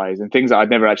exercise and things that I'd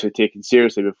never actually taken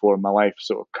seriously before in my life.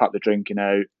 Sort of cut the drinking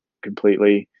out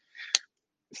completely,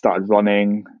 started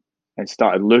running, and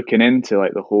started looking into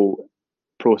like the whole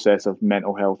process of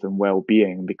mental health and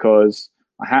well-being, because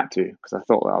I had to, because I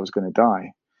thought that I was going to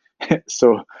die.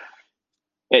 So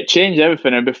it changed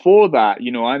everything. And before that,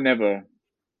 I never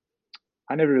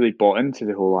really bought into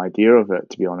the whole idea of it,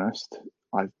 to be honest.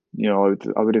 I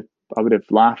would have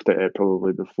laughed at it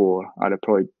probably before. I'd have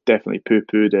probably definitely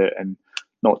poo-pooed it and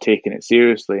not taken it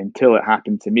seriously until it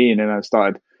happened to me. And then I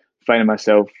started finding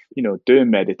myself,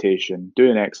 doing meditation,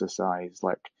 doing exercise,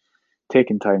 like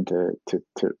taking time to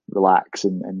relax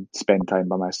and spend time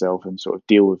by myself and sort of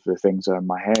deal with the things that are in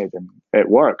my head. And it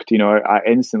worked. I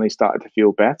instantly started to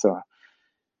feel better.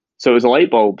 So it was a light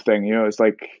bulb thing. It's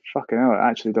like, fucking hell, it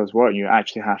actually does work. You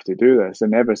actually have to do this.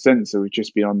 And ever since, we've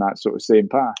just been on that sort of same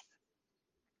path.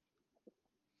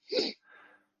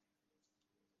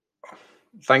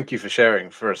 Thank you for sharing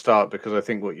for a start, because I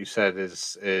think what you said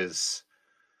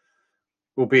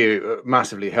will be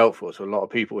massively helpful to a lot of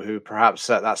people who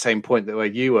perhaps at that same point that where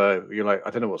you were, you're like,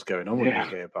 I don't know what's going on with me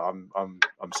here, but I'm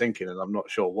sinking and I'm not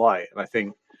sure why. And I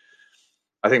think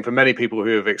for many people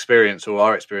who have experienced or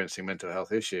are experiencing mental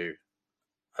health issue,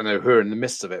 I know who are in the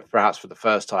midst of it, perhaps for the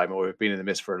first time, or have been in the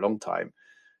midst for a long time,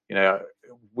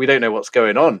 we don't know what's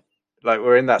going on. Like,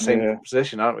 we're in that same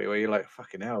position, aren't we? Where you're like,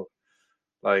 fucking hell,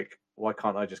 like, why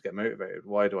can't I just get motivated?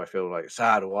 Why do I feel like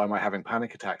sad? Or why am I having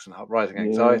panic attacks and rising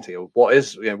anxiety? Or what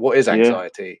is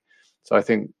anxiety? So I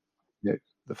think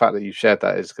the fact that you shared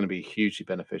that is going to be hugely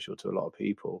beneficial to a lot of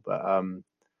people. But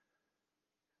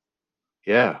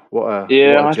what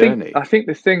a journey. I think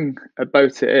the thing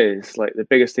about it is, like, the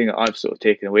biggest thing that I've sort of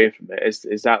taken away from it is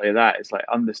exactly that. It's like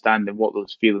understanding what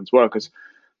those feelings were, because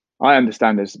I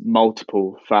understand there's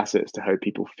multiple facets to how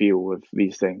people feel with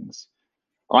these things.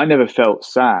 I never felt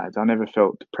sad. I never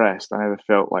felt depressed. I never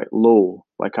felt like low.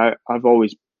 Like I've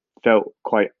always felt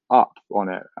quite up on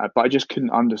it, but I just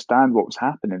couldn't understand what was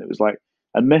happening. It was like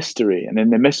a mystery, and then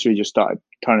the mystery just started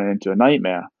turning into a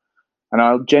nightmare. And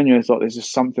I genuinely thought there's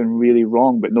just something really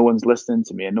wrong, but no one's listening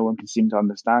to me, and no one can seem to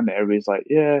understand it. Everybody's like,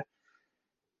 yeah,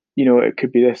 it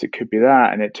could be this, it could be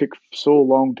that, and it took so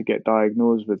long to get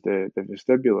diagnosed with the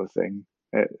vestibular thing.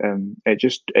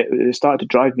 It started to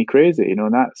drive me crazy,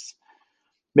 and that's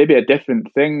maybe a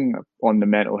different thing on the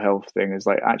mental health thing. Is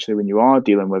like, actually, when you are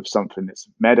dealing with something that's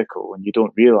medical and you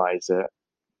don't realize it,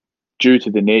 due to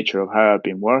the nature of how I've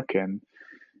been working,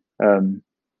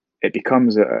 it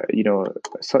becomes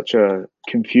such a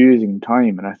confusing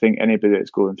time. And I think anybody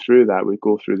that's going through that would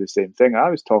go through the same thing. I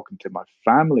was talking to my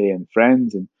family and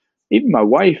friends and even my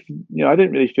wife. I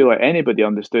didn't really feel like anybody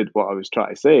understood what I was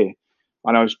trying to say,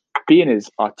 and I was being as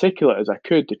articulate as I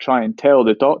could to try and tell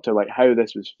the doctor like how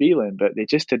this was feeling, but they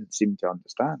just didn't seem to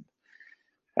understand.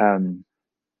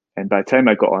 And by the time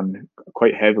I got on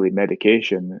quite heavily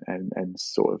medication and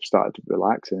sort of started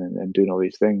relaxing and doing all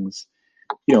these things,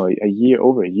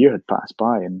 over a year had passed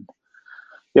by. And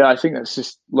I think that's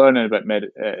just learning about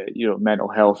mental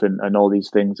health and all these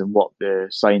things, and what the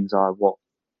signs are, what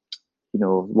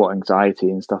anxiety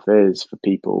and stuff is for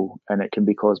people, and it can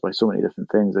be caused by so many different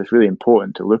things. It's really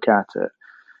important to look at it.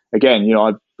 Again,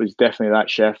 I was definitely that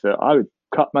chef that I would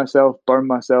cut myself, burn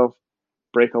myself,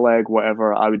 break a leg,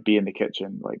 whatever. I would be in the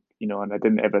kitchen, and I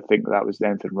didn't ever think that was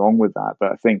anything wrong with that.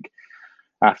 But I think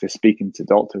after speaking to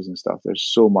doctors and stuff, there's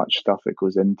so much stuff that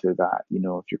goes into that.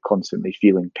 If you're constantly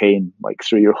feeling pain like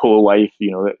through your whole life,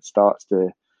 it starts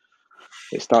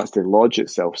to lodge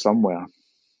itself somewhere.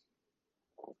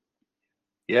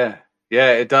 Yeah,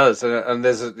 Yeah, it does, and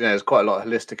there's quite a lot of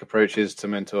holistic approaches to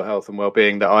mental health and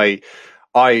well-being that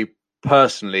I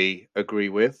personally agree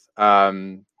with.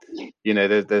 There's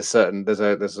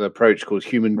an approach called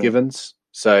human Right. givens.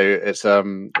 So it's a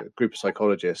group of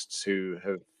psychologists who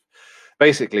have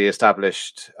basically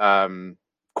established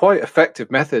quite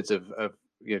effective methods of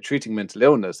treating mental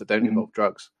illness that don't Hmm. involve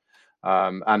drugs.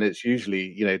 And it's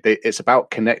usually, it's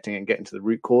about connecting and getting to the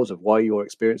root cause of why you're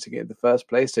experiencing it in the first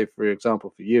place. So, for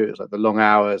example, for you, it's like the long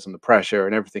hours and the pressure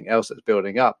and everything else that's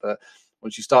building up. But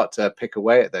once you start to pick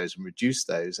away at those and reduce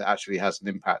those, it actually has an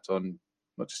impact on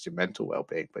not just your mental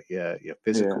well-being, but your Yeah.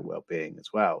 physical well-being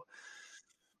as well.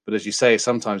 But as you say,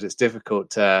 sometimes it's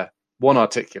difficult to one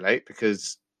articulate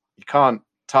because you can't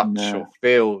touch or No.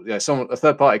 feel. A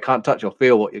third party can't touch or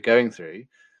feel what you're going through.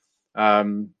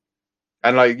 Um,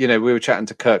 and we were chatting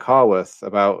to Kirk Harworth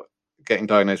about getting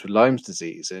diagnosed with Lyme's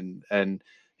disease, and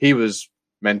he was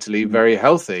mentally Mhm. very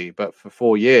healthy, but for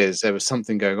 4 years there was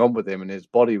something going on with him, and his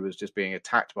body was just being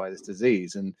attacked by this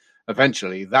disease, and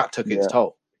eventually that took its Yeah.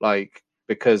 toll.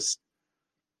 Because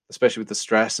especially with the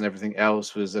stress and everything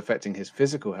else was affecting his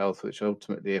physical health, which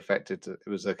ultimately it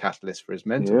was a catalyst for his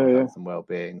mental Yeah. Yeah. health and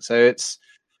well-being. So it's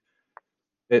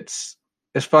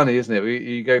it's funny, isn't it?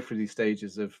 You go through these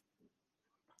stages of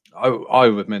I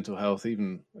with mental health,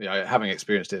 even having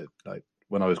experienced it like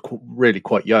when I was really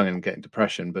quite young and getting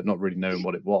depression, but not really knowing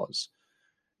what it was.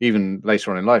 Even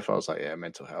later on in life, I was like, yeah,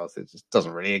 mental health, it just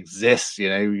doesn't really exist.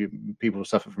 People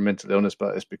suffer from mental illness,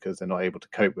 but it's because they're not able to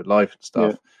cope with life and Yeah.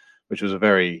 stuff, which was a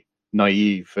very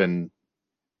naive and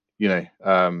you know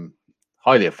um,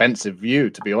 highly offensive view,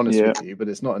 to be honest Yeah. with you. But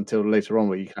it's not until later on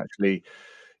where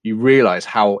you realize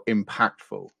how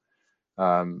impactful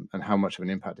and how much of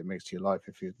an impact it makes to your life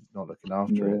if you're not looking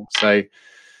after it. Yeah. So,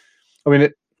 I mean,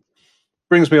 it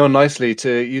brings me on nicely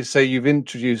to you say you've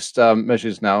introduced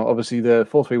measures now. Obviously, the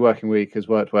 4-3 working week has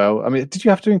worked well. I mean, did you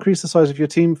have to increase the size of your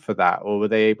team for that, or were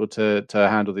they able to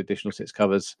handle the additional 6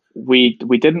 covers? We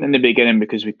didn't in the beginning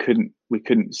because we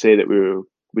couldn't say that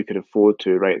we could afford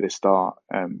to right at the start,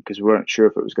 because we weren't sure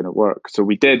if it was going to work. So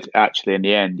we did actually in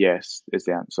the end. Yes, is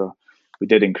the answer. We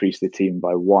did increase the team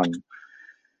by one.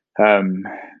 Um,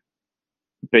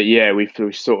 but yeah, we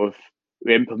sort of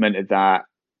we implemented that,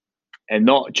 and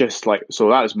not just like, so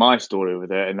that was my story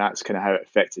with it, and that's kind of how it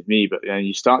affected me. But then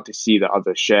you start to see the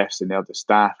other chefs and the other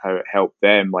staff, how it helped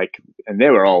them. Like, and they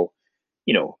were all,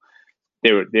 you know,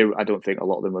 they were. I don't think a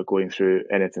lot of them were going through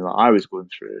anything that I was going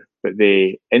through, but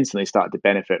they instantly started to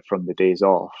benefit from the days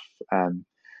off.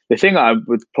 The thing I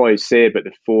would probably say about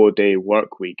the 4-day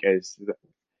work week is that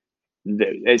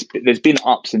there's been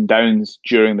ups and downs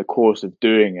during the course of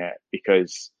doing it,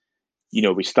 because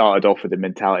we started off with the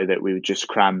mentality that we would just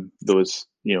cram those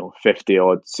 50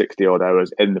 odd 60 odd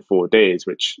hours in the 4 days,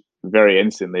 which very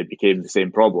instantly became the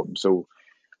same problem. So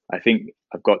I think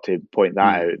I've got to point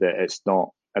that Mm. out, that it's not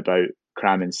about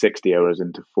cramming 60 hours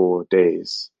into 4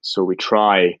 days. So we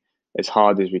try as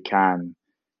hard as we can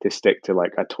to stick to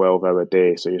like a 12-hour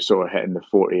day. So you're sort of hitting the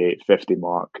 48, 50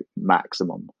 mark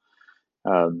maximum.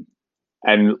 Um,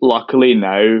 and luckily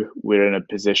now we're in a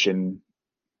position,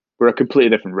 we're a completely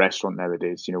different restaurant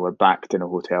nowadays. We're backed in a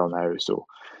hotel now. So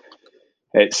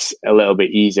it's a little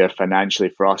bit easier financially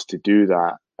for us to do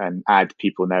that and add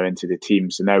people now into the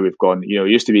team. So now we've gone, it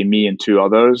used to be me and two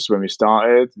others when we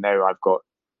started. Now I've got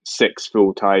 6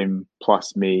 full time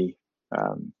plus me,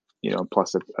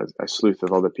 plus a sleuth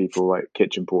of other people like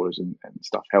kitchen porters and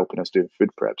stuff helping us do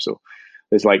food prep. So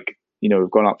there's like,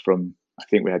 we've gone up from, I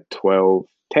think we had 12,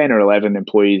 10 or 11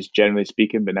 employees generally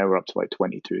speaking, but now we're up to like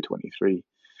 22, 23.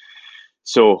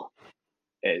 So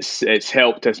it's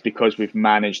helped us because we've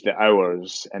managed the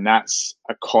hours, and that's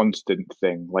a constant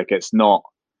thing. Like, it's not,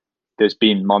 there's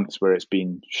been months where it's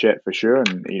been shit for sure,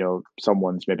 and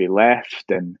someone's maybe left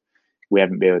and we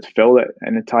haven't been able to fill it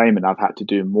in a time, and I've had to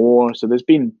do more. So there's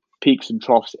been peaks and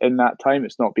troughs in that time.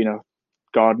 It's not been a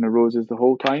garden of roses the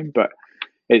whole time, but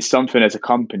it's something as a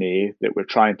company that we're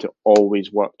trying to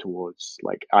always work towards.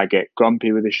 Like, I get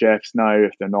grumpy with the chefs now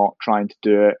if they're not trying to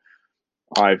do it.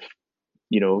 I've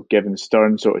given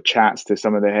stern sort of chats to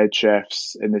some of the head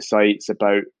chefs in the sites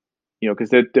about, because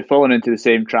they're falling into the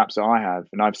same traps that I have,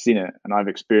 and I've seen it and I've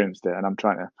experienced it, and I'm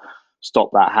trying to stop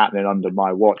that happening under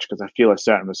my watch, because I feel a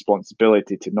certain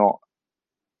responsibility to not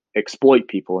exploit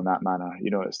people in that manner.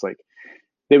 It's like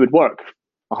they would work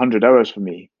 100 hours for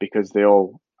me because they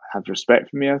all have respect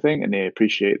for me, I think, and they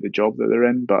appreciate the job that they're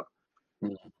in, but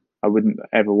Mm. I wouldn't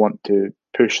ever want to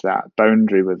push that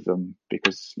boundary with them,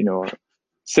 because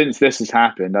since this has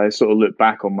happened, I sort of look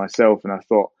back on myself and I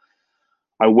thought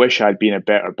I wish I'd been a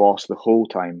better boss the whole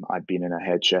time I'd been in a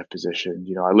head chef position.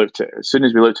 You know, as soon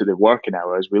as we looked at the working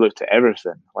hours, we looked at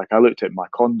everything. Like, I looked at my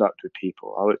conduct with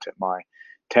people, I looked at my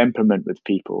temperament with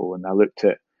people, and I looked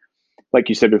at, like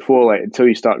you said before, like, until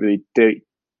you start really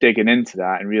digging into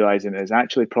that and realizing there's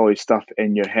actually probably stuff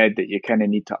in your head that you kind of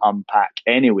need to unpack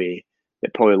anyway,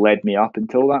 that probably led me up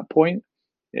until that point.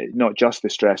 Not just the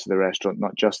stress of the restaurant,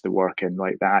 not just the work, and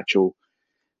like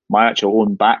my actual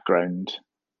own background,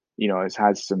 you know, it's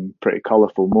had some pretty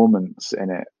colourful moments in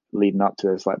it leading up to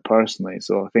this, like, personally.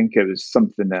 So I think it was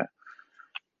something that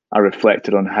I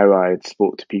reflected on, how I had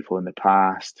spoke to people in the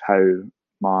past, how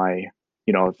my,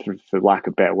 you know, for lack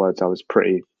of better words, I was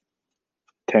pretty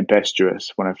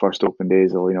tempestuous when I first opened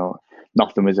Aizle. You know,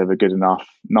 nothing was ever good enough.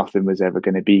 Nothing was ever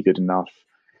going to be good enough.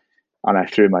 And I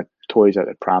threw my toys out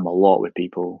the pram a lot with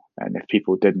people. And if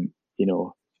people didn't, you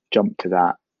know, jump to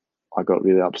that, I got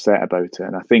really upset about it.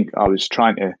 And I think I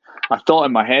thought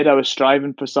in my head I was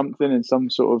striving for something in some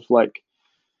sort of like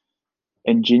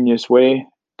ingenious way.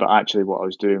 But actually what I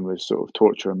was doing was sort of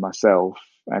torturing myself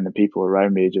and the people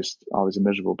around me. I was a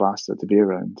miserable bastard to be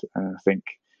around. And I think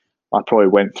I probably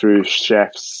went through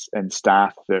chefs and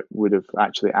staff that would have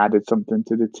actually added something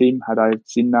to the team had I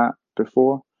seen that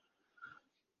before.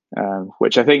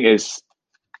 Which I think is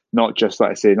not just,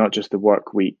 like I say, not just the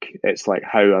work week. It's like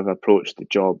how I've approached the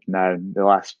job now. In the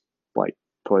last, like,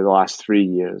 probably the last 3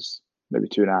 years, maybe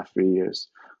 2.5, 3 years,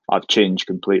 I've changed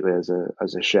completely as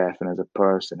a chef and as a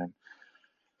person, and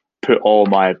put all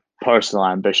my personal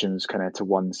ambitions kind of to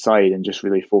one side and just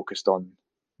really focused on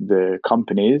the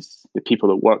companies, the people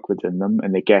that work within them,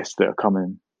 and the guests that are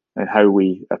coming, and how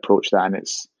we approach that. And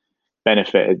it's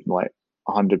benefited like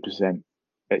 100%.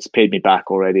 It's paid me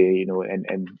back already, you know,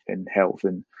 in health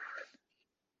and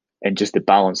just the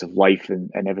balance of life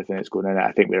and everything that's going on.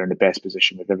 I think we're in the best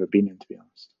position we've ever been in, to be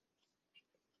honest.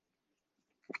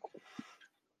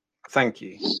 Thank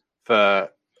you for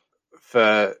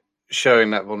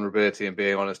showing that vulnerability and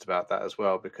being honest about that as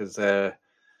well, because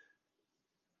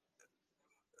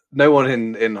no one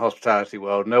in hospitality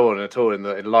world, no one at all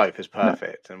in life is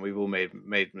perfect, and we've all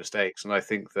made mistakes. And I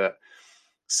think that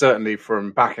certainly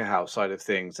from back of house side of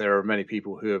things, there are many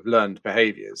people who have learned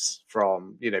behaviors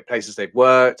from, you know, places they've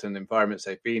worked and environments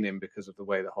they've been in because of the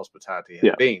way that hospitality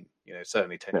has been, you know,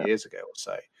 certainly 10 years ago or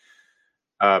so.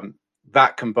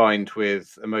 That combined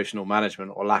with emotional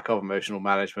management or lack of emotional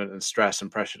management and stress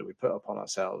and pressure that we put upon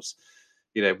ourselves,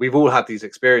 you know, we've all had these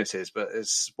experiences, but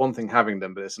it's one thing having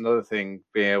them, but it's another thing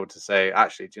being able to say,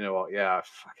 actually, do you know what? Yeah,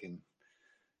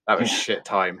 that was shit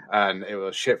time, and it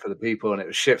was shit for the people, and it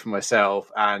was shit for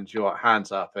myself, and you know,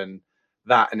 hands up. And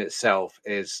that in itself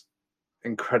is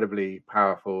incredibly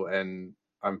powerful, and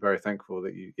I'm very thankful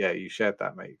that you shared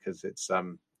that, mate, because it's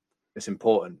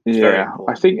important. It's very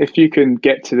important. I think if you can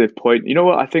get to the point, you know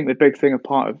what, I think the big thing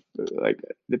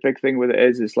the big thing with it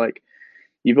is like,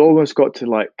 you've almost got to,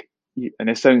 like, and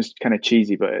it sounds kind of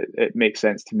cheesy, but it makes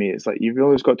sense to me. It's like, you've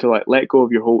always got to, like, let go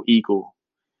of your whole ego,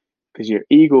 because your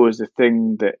ego is the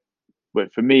thing that,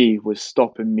 for me, was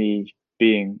stopping me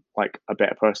being like a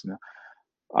better person.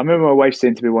 I remember my wife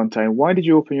saying to me one time, "Why did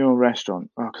you open your own restaurant?"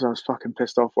 "Oh, because I was fucking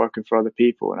pissed off working for other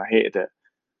people and I hated it."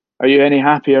 "Are you any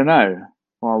happier now?"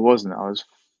 Well, I wasn't. I was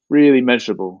really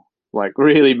miserable, like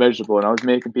really miserable, and I was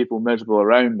making people miserable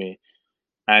around me.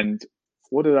 And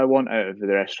what did I want out of the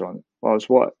restaurant? Well, it's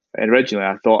what originally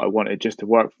I thought I wanted, just to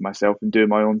work for myself and do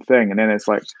my own thing. And then it's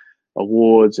like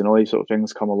awards and all these sort of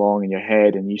things come along in your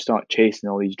head, and you start chasing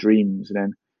all these dreams. And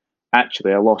then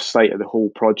actually, I lost sight of the whole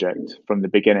project from the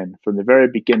beginning. From the very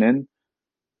beginning,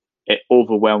 it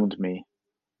overwhelmed me.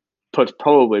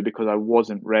 Probably because I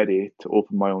wasn't ready to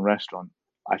open my own restaurant.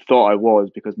 I thought I was,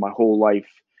 because my whole life,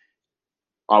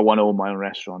 I want to own my own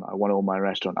restaurant. I want to own my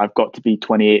restaurant. I've got to be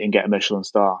 28 and get a Michelin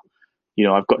star. You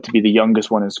know, I've got to be the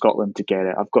youngest one in Scotland to get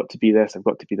it. I've got to be this. I've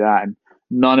got to be that. And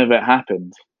none of it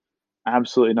happened.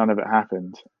 Absolutely none of it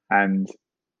happened. And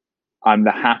I'm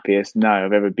the happiest now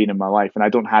I've ever been in my life. And I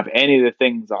don't have any of the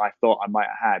things that I thought I might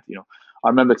have had. You know, I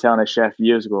remember telling a chef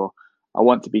years ago, I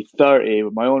want to be 30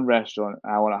 with my own restaurant,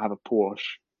 and I want to have a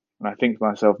Porsche. And I think to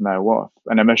myself now,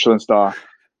 and a Michelin star.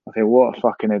 I think, what a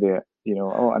fucking idiot. You know,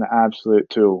 what an absolute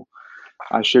tool.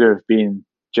 I should have been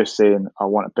just saying, I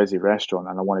want a busy restaurant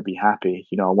and I want to be happy.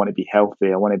 You know, I want to be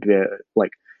healthy. I want to be like,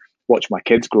 watch my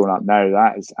kids growing up now.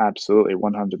 That is absolutely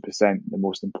 100% the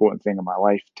most important thing in my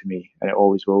life to me, and it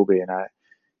always will be. And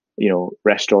you know,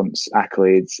 restaurants,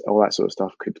 accolades, all that sort of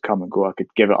stuff could come and go. I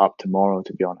could give it up tomorrow,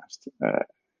 to be honest.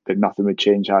 But nothing would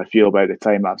change how I feel about the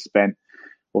time I've spent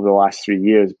over the last 3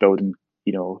 years building,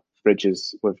 you know,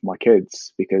 bridges with my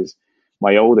kids. Because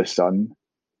my oldest son,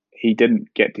 he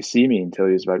didn't get to see me until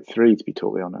he was about 3, to be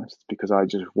totally honest, because I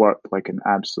just worked like an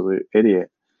absolute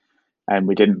idiot, and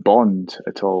we didn't bond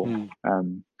at all.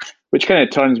 Which kind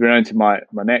of turns me around to my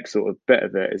next sort of bit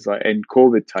of it is like in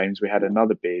COVID times we had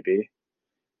another baby,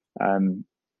 and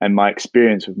my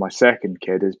experience with my second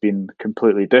kid has been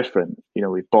completely different. You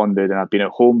know, we bonded, and I've been at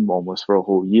home almost for a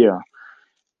whole year,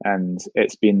 and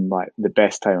it's been like the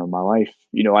best time of my life.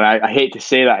 You know, and I hate to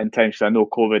say that in times because I know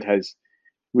COVID has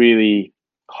really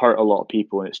hurt a lot of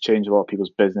people, and it's changed a lot of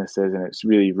people's businesses, and it's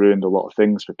really ruined a lot of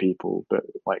things for people. But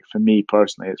like for me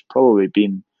personally, it's probably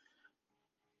been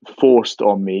forced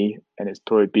on me, and it's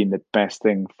probably been the best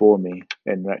thing for me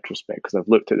in retrospect, because I've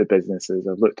looked at the businesses,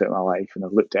 I've looked at my life, and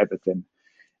I've looked at everything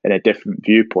in a different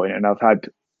viewpoint, and I've had,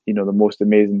 you know, the most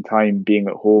amazing time being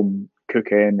at home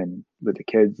cooking and with the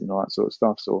kids and all that sort of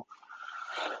stuff. So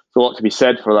there's a lot to be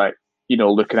said for, like, you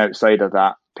know, looking outside of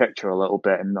that picture a little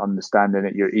bit and understanding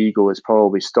that your ego is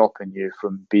probably stopping you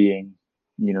from being,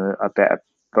 you know, a better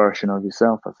version of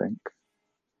yourself, I think.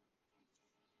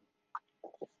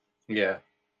 Yeah,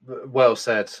 well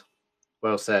said.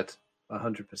 Well said.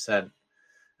 100%.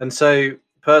 And so,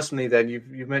 personally, then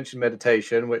you've mentioned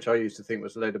meditation, which I used to think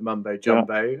was a load of mumbo Yeah.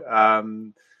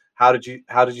 jumbo. How did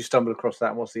you stumble across that,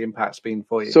 and what's the impact's been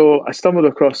for you? So I stumbled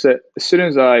across it as soon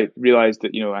as I realized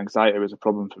that, you know, anxiety was a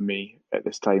problem for me at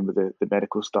this time with the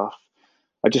medical stuff.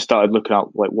 I just started looking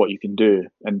at like what you can do,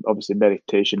 and obviously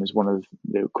meditation is one of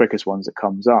the quickest ones that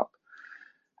comes up.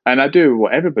 And I do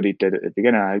what everybody did at the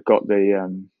beginning. I got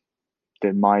the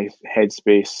My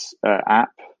Headspace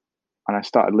app, and I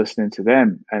started listening to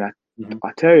them. And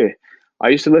I tell you, I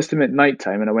used to listen to them at night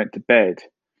time, and I went to bed.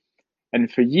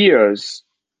 And for years,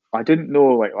 I didn't know.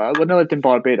 Like when I lived in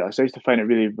Barbados, I used to find it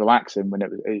really relaxing when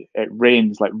it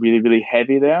rains like really really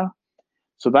heavy there.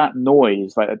 So that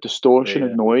noise, like a distortion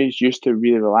of Yeah. noise, used to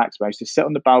really relax me. I used to sit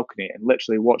on the balcony and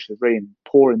literally watch the rain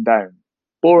pouring down.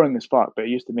 Boring as fuck, but it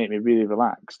used to make me really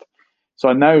relaxed. So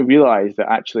I now realize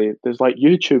that actually there's like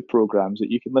YouTube programs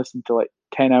that you can listen to like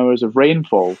 10 hours of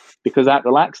rainfall because that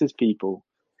relaxes people.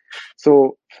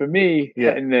 So for me, Yeah.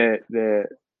 hitting the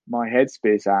My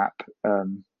Headspace app,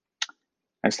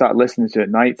 I started listening to it at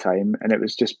nighttime, and it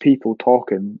was just people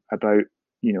talking about,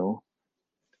 you know,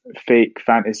 fake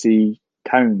fantasy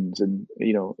towns and,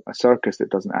 you know, a circus that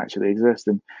doesn't actually exist.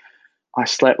 And I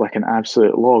slept like an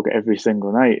absolute log every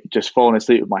single night, just falling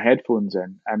asleep with my headphones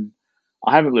in. And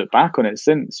I haven't looked back on it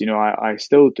since. You know, I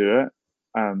still do it,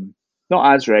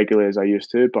 not as regularly as I used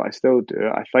to, but I still do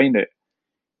it. I find it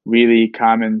really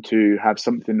calming to have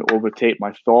something overtake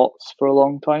my thoughts for a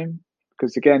long time.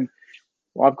 Because again,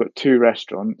 well, I've got 2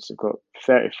 restaurants, I've got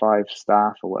 35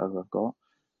 staff or whatever I've got,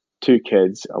 2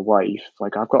 kids, a wife.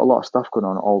 Like I've got a lot of stuff going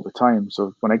on all the time.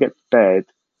 So when I get to bed,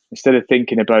 instead of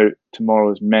thinking about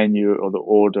tomorrow's menu or the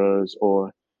orders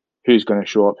or who's going to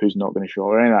show up, who's not going to show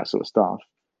up, or any of that sort of stuff,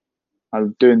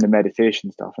 I'm doing the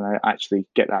meditation stuff, and I actually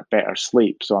get that better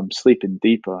sleep. So I'm sleeping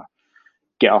deeper.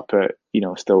 Get up at, you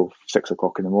know, still 6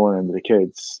 o'clock in the morning with the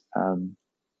kids,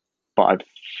 but I've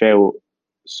felt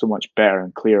so much better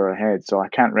and clearer head. So I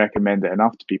can't recommend it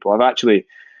enough to people. I've actually,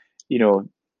 you know,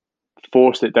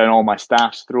 forced it down all my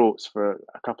staff's throats for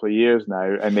a couple of years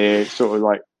now, and they sort of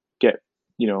like get,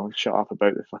 you know, shut up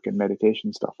about the fucking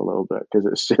meditation stuff a little bit, because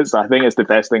it's just, I think it's the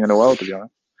best thing in the world, to be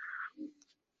honest.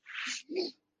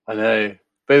 I know.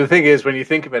 But the thing is, when you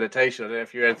think of meditation, I don't know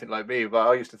if you're anything like me, but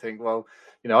I used to think, well,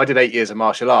 you know, I did 8 years of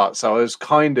martial arts, so I was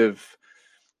kind of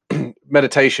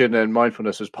meditation and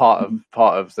mindfulness was part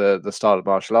of the style of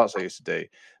martial arts I used to do.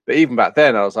 But even back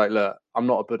then, I was like, look, I'm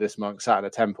not a Buddhist monk sat in a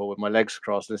temple with my legs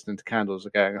crossed, listening to candles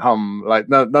and going hum. Like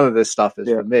none of this stuff is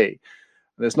for me.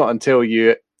 And it's not until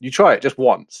you try it just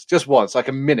once, like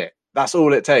a minute. That's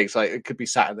all it takes. Like it could be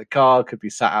sat in the car, could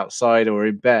be sat outside or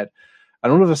in bed.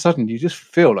 And all of a sudden, you just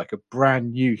feel like a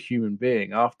brand new human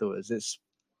being afterwards. It's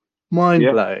mind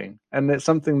blowing. And it's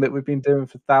something that we've been doing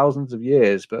for thousands of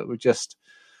years, but we've just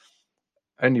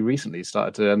only recently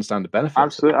started to understand the benefits.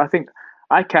 Absolutely. I think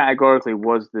I categorically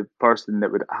was the person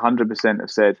that would 100% have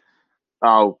said,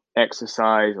 oh,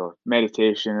 exercise or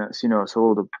meditation, it's, you know, it's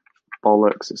all the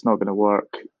bollocks, it's not going to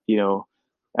work, you know.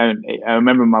 And I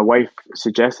remember my wife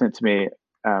suggesting it to me,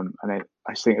 and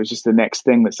I think it was just the next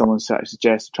thing that someone started to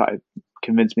suggest to try to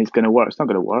convince me it's going to work. It's not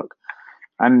going to work.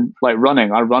 And like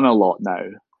running, I run a lot now.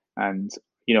 And,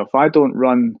 you know, if I don't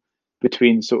run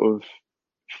between sort of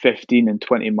 15 and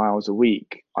 20 miles a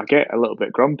week, I get a little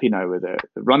bit grumpy now with it.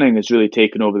 The running has really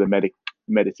taken over the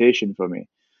meditation for me.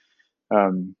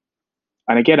 And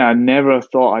again, I never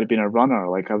thought I'd been a runner.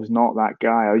 Like I was not that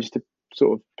guy. I used to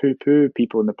sort of poo-poo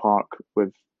people in the park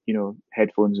with, you know,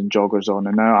 headphones and joggers on,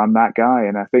 and now I'm that guy.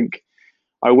 And I think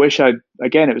I wish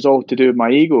again, it was all to do with my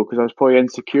ego because I was probably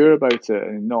insecure about it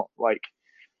and not like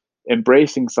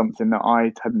embracing something that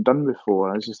I hadn't done before.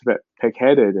 I was just a bit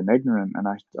pig-headed and ignorant, and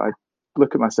I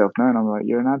look at myself now and I'm like,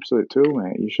 you're an absolute tool,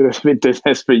 mate. You should have been doing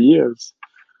this for years.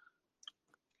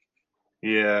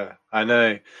 Yeah, I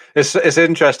know. It's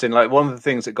interesting. Like one of the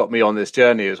things that got me on this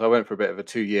journey is I went for a bit of a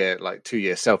 2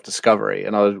 year self-discovery,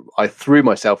 and I threw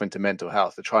myself into mental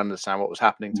health to try and understand what was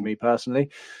happening to me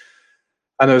personally.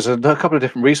 And there was a couple of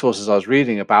different resources I was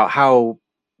reading about how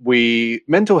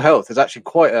mental health is actually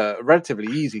quite a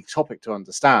relatively easy topic to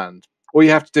understand. All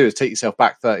you have to do is take yourself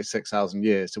back 36,000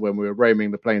 years to when we were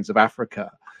roaming the plains of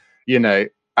Africa,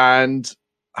 and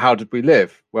how did we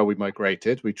live? Well, we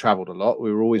migrated, we traveled a lot,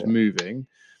 we were always moving,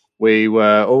 we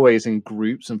were always in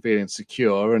groups and feeling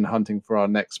secure and hunting for our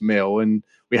next meal, and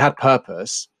we had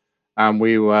purpose, and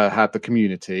we had the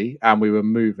community, and we were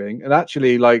moving. And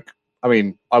actually, I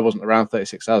wasn't around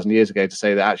 36,000 years ago to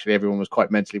say that actually everyone was quite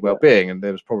mentally well-being, and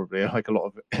there was probably like a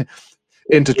lot of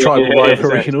intertribal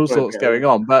rivalry and all sorts going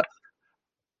on. But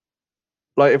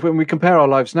like when we compare our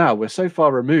lives now, we're so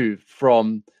far removed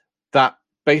from that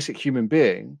basic human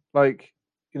being. Like,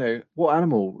 what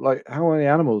animal, like how many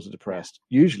animals are depressed?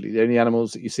 Usually the only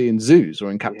animals that you see in zoos or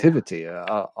in captivity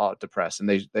are depressed, and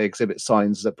they exhibit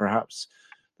signs that perhaps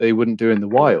they wouldn't do in the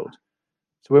wild.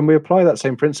 So when we apply that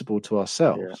same principle to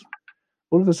ourselves,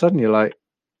 all of a sudden you're like,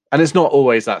 and it's not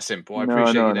always that simple. I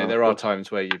appreciate, there are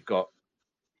times where you've got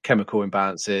chemical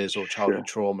imbalances or childhood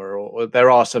trauma, or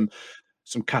there are some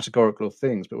categorical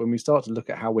things. But when we start to look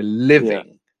at how we're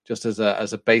living, just as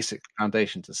a basic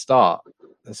foundation to start,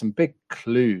 there's some big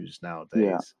clues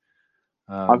nowadays.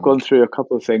 I've gone through a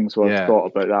couple of things where I've thought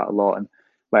about that a lot. And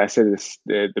like I said,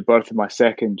 the birth of my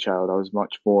second child, I was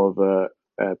much more of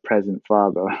a present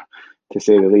father, to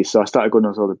say the least. So I started going to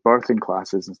all the birthing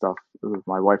classes and stuff.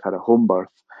 My wife had a home birth.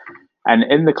 And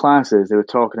in the classes, they were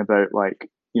talking about, like,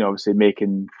 obviously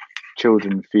making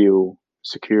children feel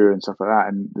secure and stuff like that.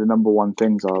 And the number one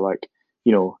things are like,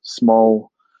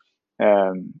 small,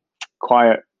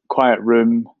 quiet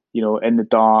room, in the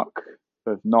dark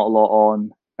with not a lot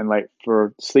on. And like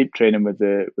for sleep training with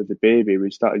the baby,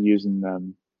 we started using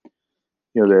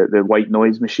the white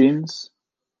noise machines.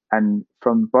 And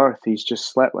from birth, he's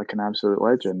just slept like an absolute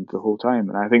legend the whole time.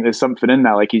 And I think there's something in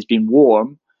that, like he's been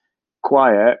warm,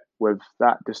 quiet with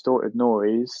that distorted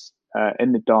noise,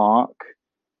 in the dark,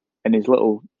 in his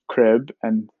little crib.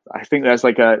 And I think that's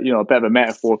like a bit of a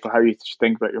metaphor for how you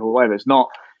think about your whole life. It's not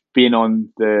being on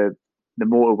the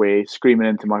motorway screaming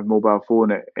into my mobile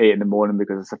phone at 8 a.m.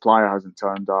 because the supplier hasn't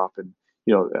turned up, and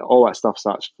all that stuff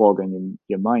starts fogging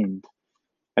your mind.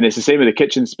 And it's the same with the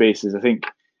kitchen spaces. I think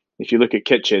if you look at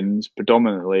kitchens,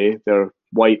 predominantly they're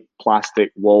white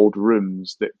plastic walled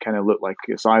rooms that kind of look like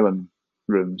asylum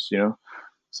rooms,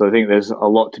 So I think there's a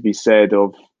lot to be said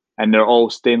of, and they're all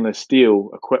stainless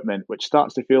steel equipment, which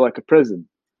starts to feel like a prison.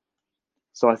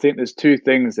 So I think there's two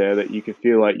things there that you could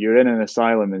feel like you're in an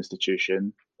asylum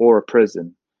institution or a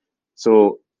prison.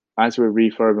 So as we're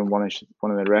refurbing one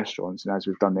of the restaurants, and as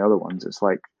we've done the other ones, it's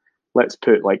like, let's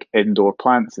put like indoor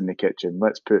plants in the kitchen.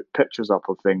 Let's put pictures up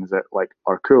of things that like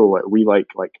are cool.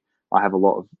 Like I have a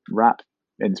lot of rap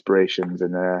inspirations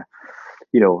and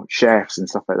chefs and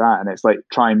stuff like that. And it's like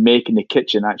trying making the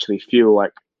kitchen actually feel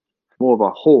like more of a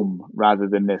home rather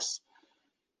than this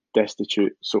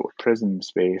destitute sort of prison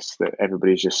space that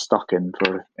everybody's just stuck in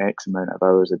for X amount of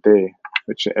hours a day,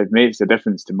 which it makes a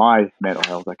difference to my mental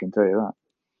health, I can tell you that.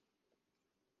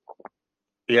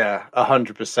 Yeah,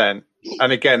 100%.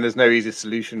 And again, there's no easy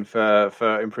solution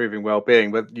for improving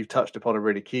well-being, but you've touched upon a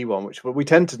really key one, which we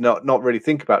tend to not really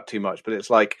think about too much. But it's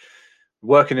like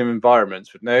working in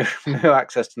environments with no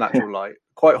access to natural light,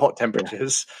 quite hot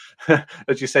temperatures,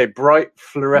 as you say, bright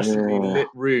fluorescently lit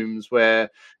rooms where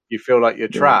you feel like you're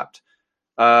trapped.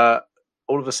 All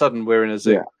of a sudden, we're in a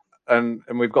zoo. And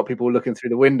we've got people looking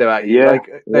through the window at you.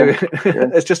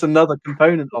 It's just another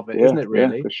component of it, isn't it?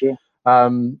 Really, for sure.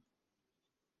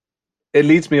 It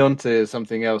leads me on to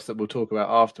something else that we'll talk about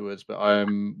afterwards. But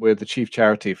we're the chief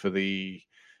charity for the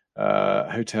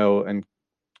hotel and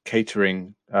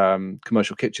catering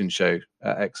commercial kitchen show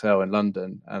at Excel in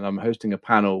London, and I'm hosting a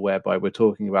panel whereby we're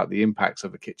talking about the impacts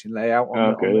of a kitchen layout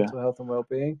on mental health and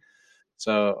well-being.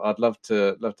 So I'd love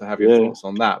to have your thoughts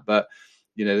on that. But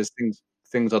there's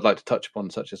things I'd like to touch upon,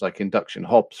 such as like induction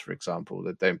hobs, for example,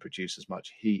 that don't produce as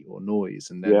much heat or noise,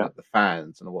 and then like the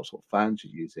fans and what sort of fans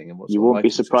you're using, and what you won't be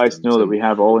surprised to know that we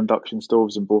have all induction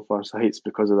stoves in both our sites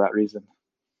because of that reason.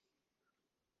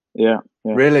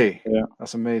 Really? Yeah,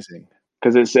 that's amazing.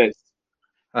 Because it's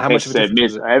how much of a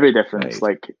difference makes every difference.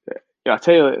 Like Yeah, I'll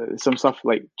tell you some stuff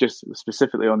like just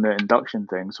specifically on the induction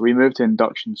thing. So we moved to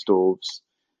induction stoves.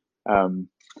 Um,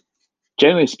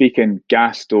 Generally speaking,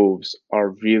 gas stoves are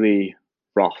really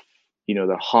rough.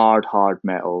 They're hard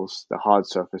metals, they're hard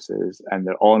surfaces, and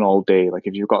they're on all day. Like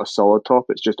if you've got a solid top,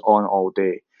 it's just on all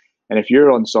day. And if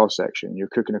you're on sauce section, you're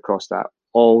cooking across that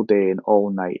all day and all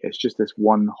night. It's just this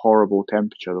one horrible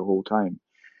temperature the whole time.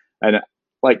 And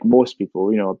like most people,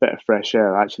 a bit of fresh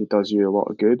air actually does you a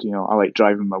lot of good. I like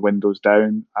driving my windows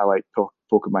down. I like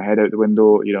poking my head out the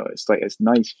window. It's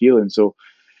nice feeling. So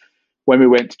when we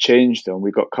went to change them,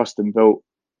 we got custom built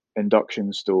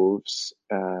induction stoves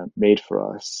made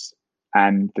for us,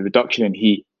 and the reduction in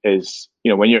heat is,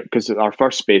 when you're, because our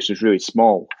first space was really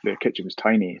small, the kitchen was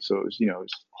tiny, so it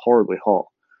was horribly hot,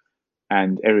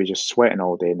 and everybody just sweating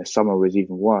all day. And the summer was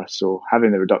even worse. So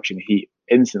having the reduction in heat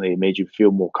instantly made you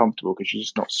feel more comfortable because you're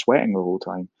just not sweating the whole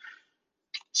time.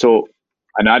 So,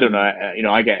 and I don't know,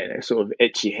 I get a sort of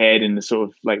itchy head and the sort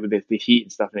of like with the heat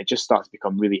and stuff, and it just starts to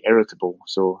become really irritable.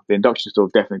 So the induction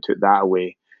stove definitely took that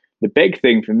away. The big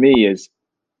thing for me is,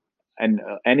 and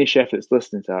any chef that's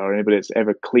listening to that or anybody that's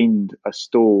ever cleaned a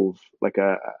stove, like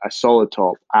a solid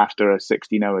top, after a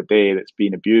 16-hour day that's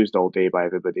been abused all day by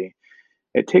everybody,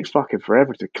 it takes fucking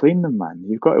forever to clean them, man.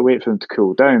 You've got to wait for them to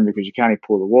cool down because you can't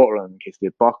pour the water on them in case they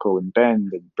buckle and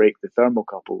bend and break the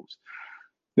thermocouples.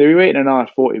 They'll be waiting another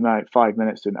 5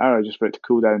 minutes to an hour just for it to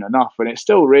cool down enough, and it's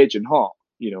still raging hot,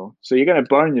 So you're going to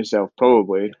burn yourself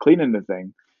probably cleaning the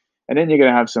thing. And then you're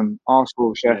going to have some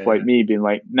arsehole chef like me being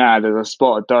like, nah, there's a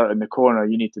spot of dirt in the corner,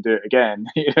 you need to do it again,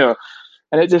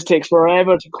 And it just takes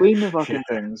forever to clean the fucking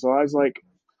thing. So I was like,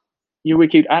 we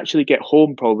could actually get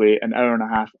home probably an hour and a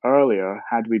half earlier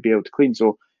had we be able to clean.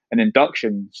 So an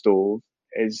induction stove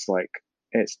is like,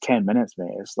 it's 10 minutes,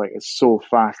 mate. It's so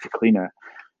fast to clean it.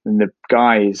 And the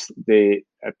guys, they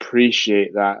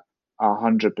appreciate that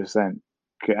 100%.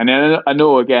 And I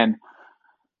know, again,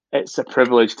 it's a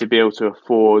privilege to be able to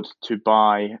afford to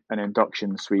buy an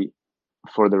induction suite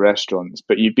for the restaurants,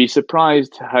 but you'd be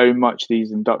surprised how much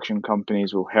these induction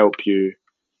companies will help you.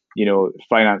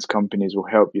 Finance companies will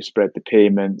help you spread the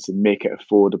payments and make it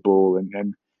affordable.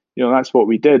 And that's what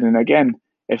we did. And again,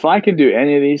 if I can do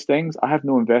any of these things, I have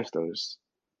no investors.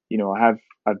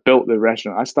 I've built the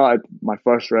restaurant. I started my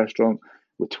first restaurant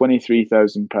with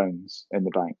 £23,000 in the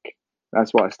bank.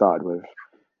 That's what I started with.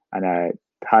 And I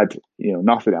had,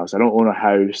 nothing else. I don't own a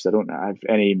house. I don't have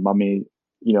any mummy,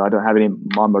 I don't have any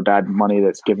mum or dad money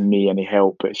that's given me any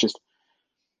help. It's just,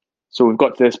 so we've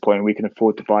got to this point we can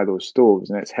afford to buy those stoves,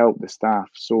 and it's helped the staff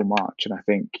so much. And I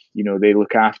think, they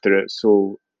look after it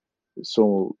so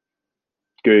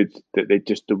good that they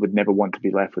would never want to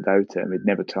be left without it, and they'd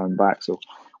never turn back. So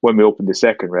when we opened the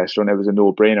second restaurant, it was a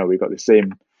no-brainer. We got the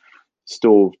same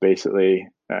stove basically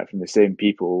from the same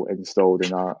people installed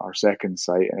in our second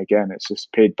site, and again, it's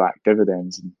just paid back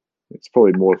dividends, and it's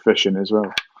probably more efficient as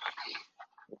well.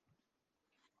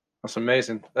 That's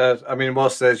amazing. I mean,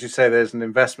 whilst as you say, there's an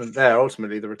investment there,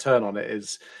 ultimately the return on it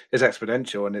is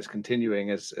exponential, and it's continuing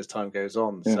as time goes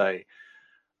on. Yeah. So,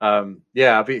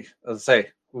 I'll be, as I say,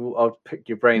 I'll pick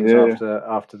your brains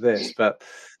after this. But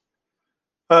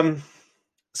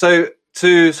so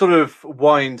to sort of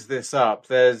wind this up,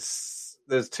 there's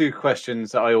two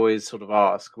questions that I always sort of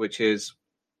ask, which is,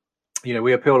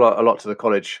 we appeal a lot to the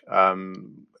college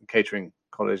catering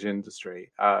college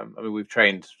industry. I mean, we've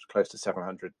trained close to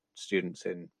 700 students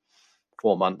in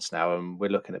 4 months now, and we're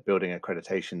looking at building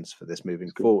accreditations for this moving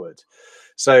forward.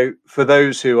 So for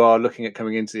those who are looking at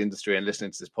coming into the industry and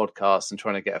listening to this podcast and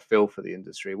trying to get a feel for the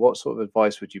industry, what sort of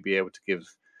advice would you be able to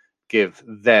give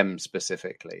them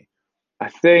specifically? I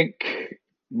think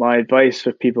my advice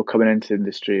for people coming into the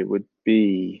industry would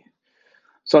be,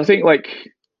 so I think like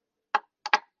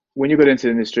when you go into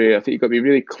the industry, I think you've got to be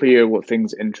really clear what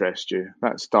things interest you.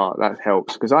 That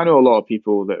helps, because I know a lot of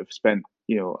people that have spent,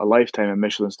 a lifetime in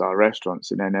Michelin star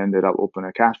restaurants and then ended up opening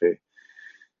a cafe.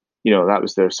 That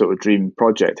was their sort of dream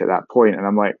project at that point. And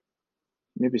I'm like,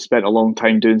 maybe spent a long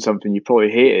time doing something you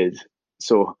probably hated.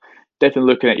 So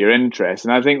definitely looking at your interests.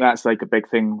 And I think that's like a big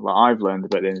thing that I've learned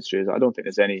about the industry is I don't think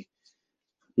there's any,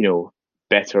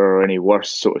 better or any worse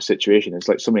sort of situation. It's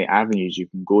like so many avenues you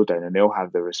can go down and they all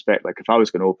have their respect. Like if I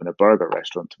was going to open a burger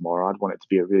restaurant tomorrow, I'd want it to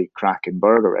be a really cracking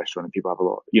burger restaurant and people have a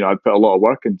lot, I'd put a lot of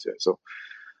work into it. So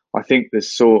I think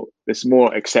there's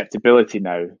more acceptability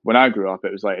now. When I grew up,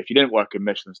 it was like if you didn't work in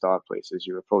Michelin star places,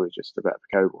 you were probably just a bit of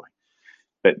a cowboy.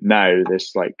 But now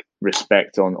there's like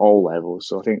respect on all levels.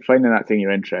 So I think finding that thing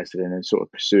you're interested in and sort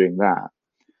of pursuing that.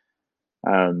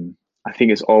 I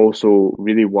think it's also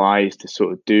really wise to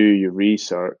sort of do your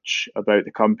research about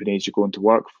the companies you're going to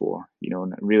work for,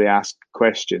 and really ask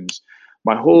questions.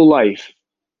 my whole life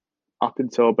up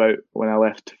until about when I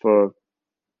left for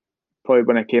probably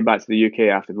when I came back to the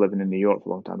UK after living in New York for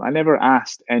a long time, I never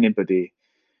asked anybody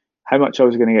how much I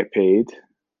was going to get paid.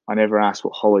 I never asked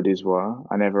what holidays were.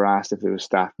 I never asked if there was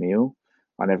staff meal.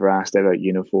 I never asked about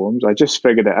uniforms. I just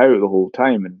figured it out the whole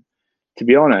time. And to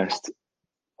be honest,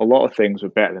 a lot of things were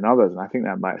better than others. And I think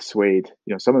that might have swayed,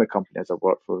 some of the companies I've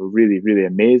worked for were really, really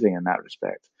amazing in that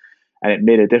respect. And it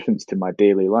made a difference to my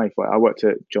daily life. Like I worked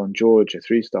at John George, a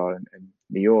 3-star in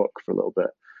New York for a little bit.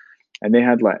 And they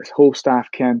had like this whole staff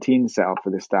canteen set up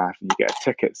for the staff, and you get a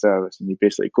ticket service, and you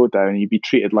basically go down and you'd be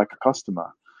treated like a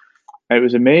customer. And it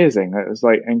was amazing. It was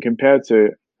like, and compared to,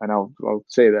 and I'll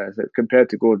say this, compared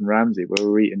to Gordon Ramsay, where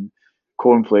we were eating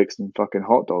cornflakes and fucking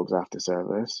hot dogs after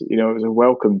service, it was a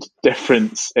welcomed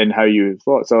difference in how you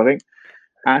thought. So I think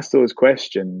ask those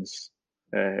questions,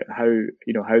 how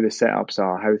the setups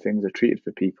are, how things are treated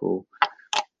for people.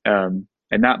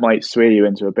 And that might sway you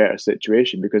into a better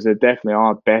situation, because there definitely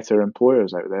are better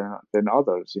employers out there than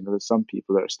others. There's some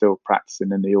people that are still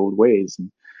practicing in the old ways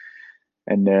and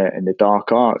in the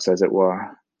dark arts, as it were.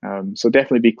 So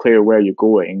definitely be clear where you're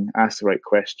going, ask the right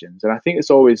questions. And I think it's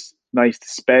always nice to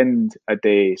spend a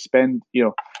day,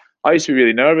 I used to be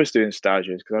really nervous doing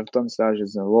stages, because I've done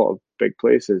stages in a lot of big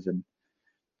places, and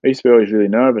I used to be always really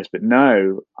nervous, but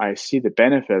now I see the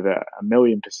benefit of it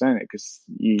 1,000,000%, because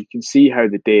you can see how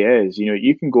the day is.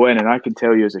 You can go in and I can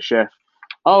tell you as a chef,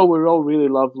 oh, we're all really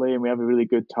lovely and we have a really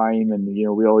good time, and we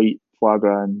all eat foie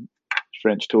gras and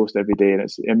French toast every day, and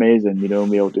it's amazing, and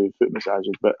we all do foot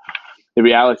massages. But the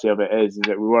reality of it is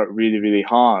that we work really, really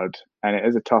hard, and it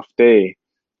is a tough day.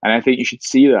 And I think you should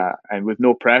see that, and with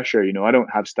no pressure. I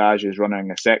don't have stages running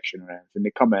a section or anything.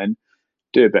 They come in,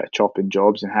 do a bit of chopping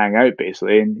jobs and hang out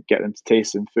basically, and get them to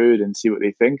taste some food and see what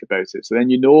they think about it. So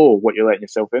then you know what you're letting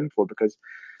yourself in for, because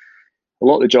a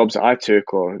lot of the jobs that I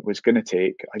took or was going to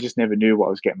take, I just never knew what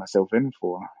I was getting myself in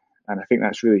for. And I think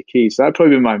that's really key. So that'd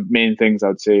probably be my main things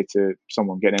I'd say to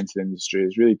someone getting into the industry,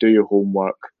 is really do your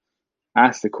homework,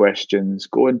 ask the questions,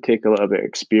 go and take a little bit of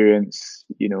experience,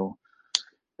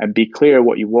 and be clear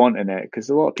what you want in it. Because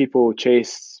a lot of people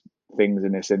chase things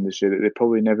in this industry that they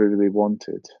probably never really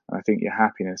wanted. And I think your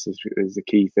happiness is the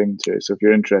key thing to it. So if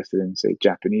you're interested in, say,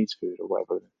 Japanese food or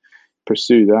whatever,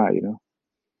 pursue that.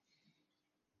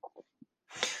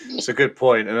 It's a good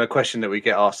point. And a question that we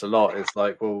get asked a lot is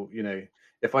like, well,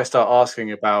 if I start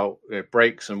asking about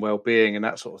breaks and well-being and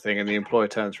that sort of thing, and the employer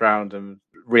turns around and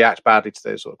reacts badly to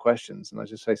those sort of questions, and I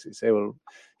just basically say, well,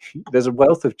 there's a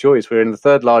wealth of choice. We're in the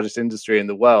third largest industry in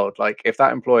the world. Like, if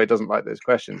that employer doesn't like those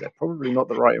questions, they're probably not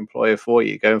the right employer for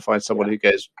you. Go and find someone who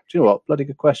goes, do you know what, bloody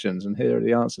good questions, and here are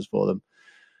the answers for them.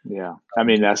 Yeah, I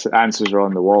mean, that's answers are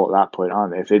on the wall at that point,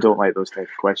 aren't they? If they don't like those type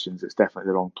of questions, it's definitely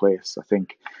the wrong place. I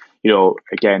think,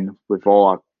 again, with all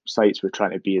our sites, we're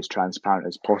trying to be as transparent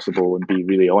as possible and be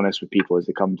really honest with people as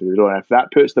they come to the door. And if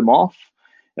that puts them off,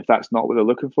 if that's not what they're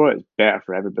looking for, it's better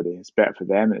for everybody. It's better for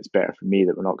them, and it's better for me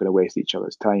that we're not going to waste each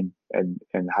other's time and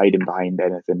hiding behind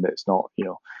anything that's not,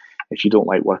 if you don't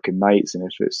like working nights, and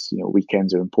if it's,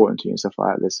 weekends are important to you and stuff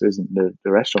like that, this isn't the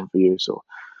restaurant for you. So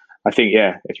I think,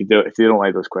 if you don't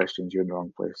like those questions, you're in the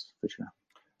wrong place for sure.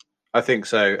 I think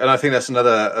so, and I think that's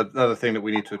another thing that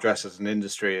we need to address as an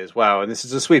industry as well. And this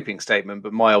is a sweeping statement,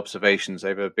 but my observations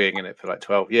over being in it for like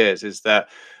 12 years is that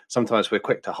sometimes we're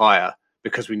quick to hire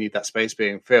because we need that space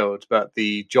being filled, but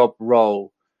the job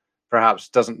role perhaps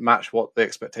doesn't match what the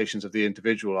expectations of the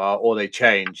individual are, or they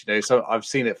change. So I've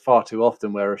seen it far too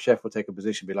often where a chef will take a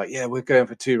position, be like, "Yeah, we're going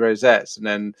for 2 rosettes," and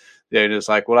then the owner's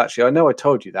like, "Well, actually, I know I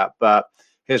told you that, but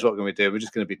here's what we're going to do. We're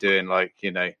just going to be doing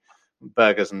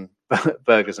burgers and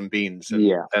beans,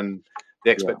 and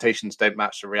the expectations don't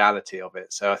match the reality of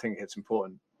it." So I think it's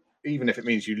important, even if it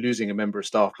means you losing a member of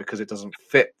staff because it doesn't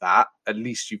fit that, at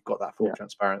least you've got that full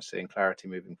transparency and clarity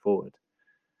moving forward.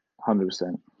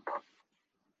 100%.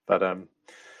 But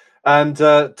and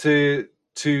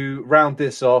to round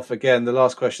this off, again, the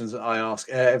last questions that I ask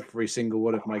every single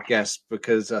one of my guests,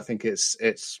 because I think it's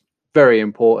very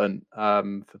important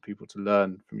for people to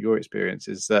learn from your experience,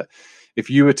 is that if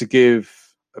you were to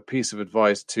give a piece of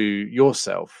advice to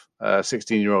yourself, a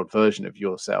 16-year-old version of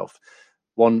yourself,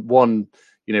 one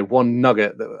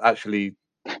nugget that actually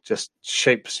just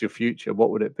shapes your future,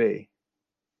 what would it be?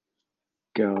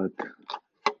 God,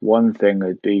 one thing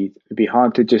it'd be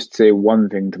hard to just say one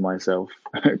thing to myself,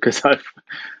 because I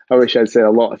wish I'd say a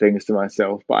lot of things to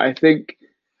myself, but I think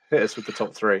hit us with the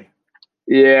top 3.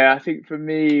 Yeah, I think for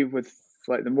me, with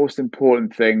like the most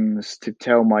important things to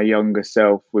tell my younger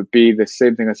self would be the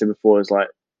same thing I said before, is like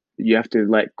you have to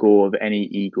let go of any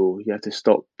ego. You have to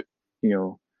stop,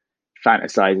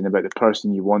 fantasizing about the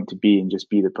person you want to be and just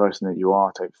be the person that you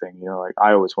are type thing. Like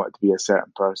I always wanted to be a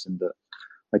certain person, but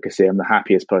like I say, I'm the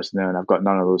happiest person there, and I've got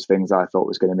none of those things I thought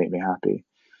was going to make me happy.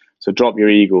 So drop your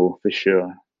ego for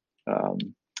sure.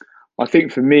 I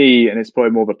think for me, and it's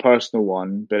probably more of a personal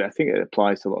one, but I think it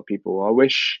applies to a lot of people. I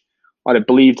wish I'd have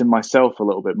believed in myself a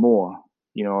little bit more.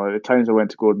 At the times I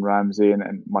went to Gordon Ramsay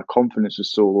and my confidence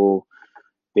was so low,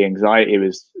 the anxiety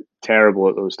was terrible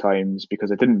at those times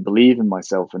because I didn't believe in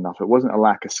myself enough. It wasn't a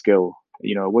lack of skill,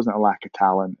 it wasn't a lack of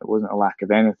talent, it wasn't a lack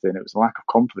of anything. It was a lack of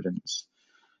confidence.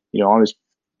 I was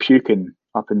puking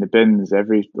up in the bins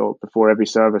before every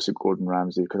service at Gordon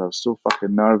Ramsay because I was so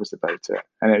fucking nervous about it.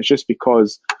 And it was just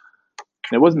because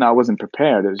it wasn't that I wasn't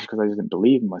prepared, it was because I just didn't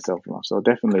believe in myself enough. So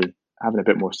definitely having a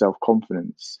bit more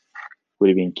self-confidence would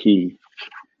have been key.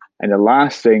 And the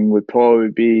last thing would probably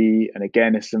be, and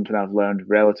again, it's something I've learned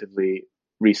relatively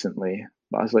recently,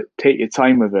 but I was like, take your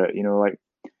time with it, like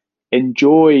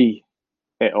enjoy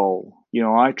it all.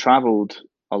 I traveled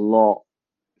a lot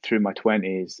through my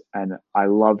 20s and I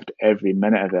loved every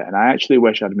minute of it. And I actually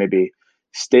wish I'd maybe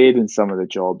stayed in some of the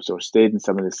jobs or stayed in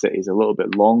some of the cities a little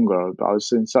bit longer, but I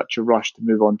was in such a rush to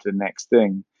move on to the next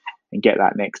thing and get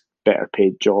that next better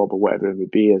paid job or whatever it would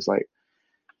be. It's like,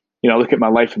 I look at my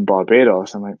life in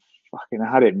Barbados, I'm like, fucking,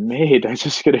 I had it made. I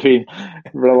just could have been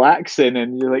relaxing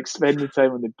and like spending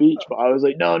time on the beach. But I was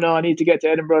like, no, I need to get to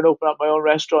Edinburgh and open up my own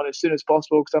restaurant as soon as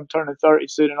possible because I'm turning 30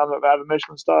 soon and I'm not going to have a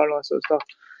Michelin star and all that sort of stuff.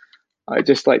 I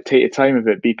just like take your time with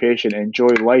it, be patient, enjoy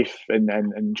life and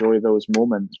enjoy those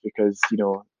moments because,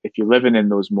 if you're living in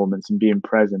those moments and being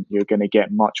present, you're going to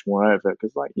get much more out of it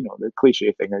because the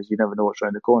cliche thing is you never know what's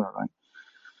around the corner, right?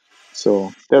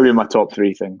 So they'll be my top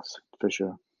three things for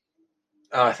sure.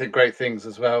 Oh, I think great things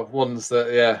as well. Ones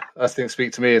that, I think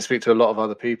speak to me and speak to a lot of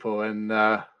other people. And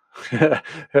so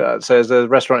there's a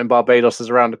restaurant in Barbados is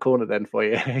around the corner then for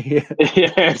you.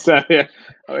 Yeah.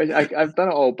 I've done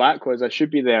it all backwards. I should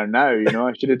be there now.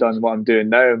 I should have done what I'm doing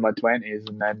now in my 20s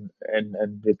and then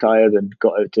and retired and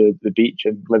got out to the beach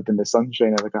and lived in the sunshine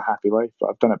and like a happy life.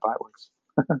 But I've done it backwards.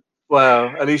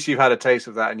 Well, at least you've had a taste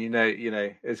of that, and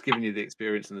it's given you the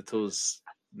experience and the tools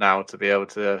now to be able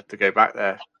to go back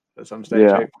there at some stage.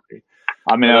 Yeah. Hopefully.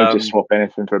 I mean, I would just swap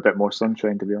anything for a bit more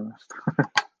sunshine, to be honest.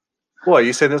 What,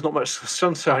 you say there's not much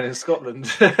sunshine in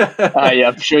Scotland? Yeah,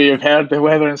 I'm sure you've heard the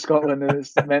weather in Scotland.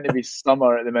 It's meant to be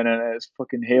summer at the minute. It's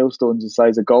fucking hailstones the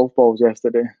size of golf balls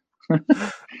yesterday.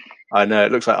 I know,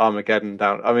 it looks like Armageddon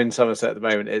down. I'm in Somerset at the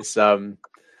moment. It's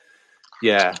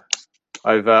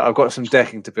I've got some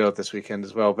decking to build this weekend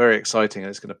as well. Very exciting, and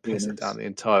it's going to piss it down the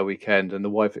entire weekend. And the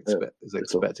wife is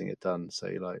expecting it done. So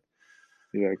you're like,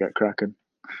 yeah, get cracking.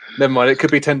 Never mind. It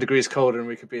could be 10 degrees colder, and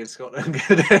we could be in Scotland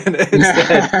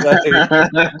instead.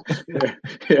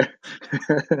 Yeah.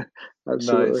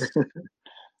 Absolutely. Nice.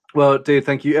 Well, dude,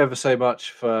 thank you ever so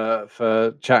much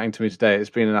for chatting to me today. It's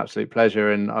been an absolute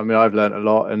pleasure, and I mean, I've learned a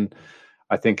lot, and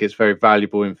I think it's very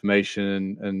valuable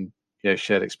information and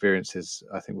shared experiences.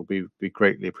 I think will be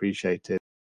greatly appreciated.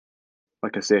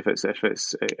 Like I say, if it's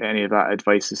any of that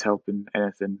advice is helping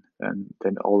anything,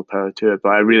 then all the power to it. But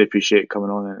I really appreciate coming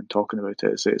on and talking about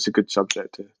it. It's a good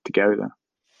subject to get out there.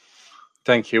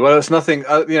 Thank you. Well, it's nothing.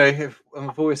 I've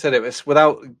always said it's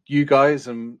without you guys,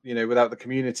 and without the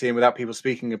community, and without people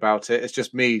speaking about it, it's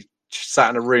just me sat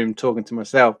in a room talking to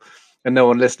myself, and no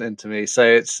one listening to me. So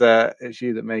it's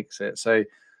you that makes it. So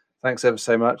thanks ever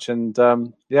so much, and I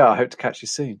hope to catch you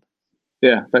soon.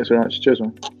 Yeah, thanks very much. Cheers,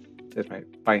 man. Cheers,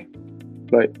 mate. Bye.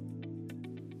 Bye.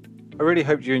 I really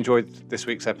hope you enjoyed this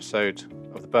week's episode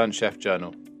of the Burnt Chef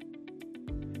Journal.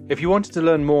 If you wanted to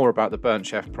learn more about the Burnt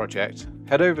Chef Project,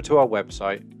 head over to our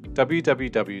website,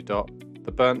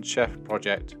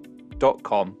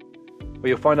 www.theburnchefproject.com, where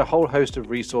you'll find a whole host of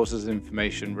resources and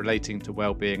information relating to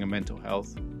well-being and mental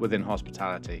health within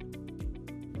hospitality.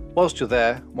 Whilst you're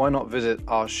there, why not visit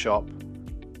our shop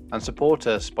and support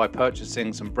us by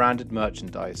purchasing some branded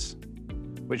merchandise,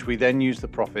 which we then use the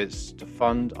profits to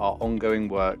fund our ongoing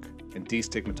work in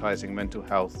destigmatizing mental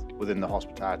health within the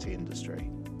hospitality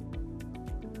industry.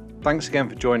 Thanks again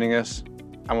for joining us,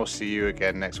 and we'll see you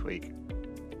again next week.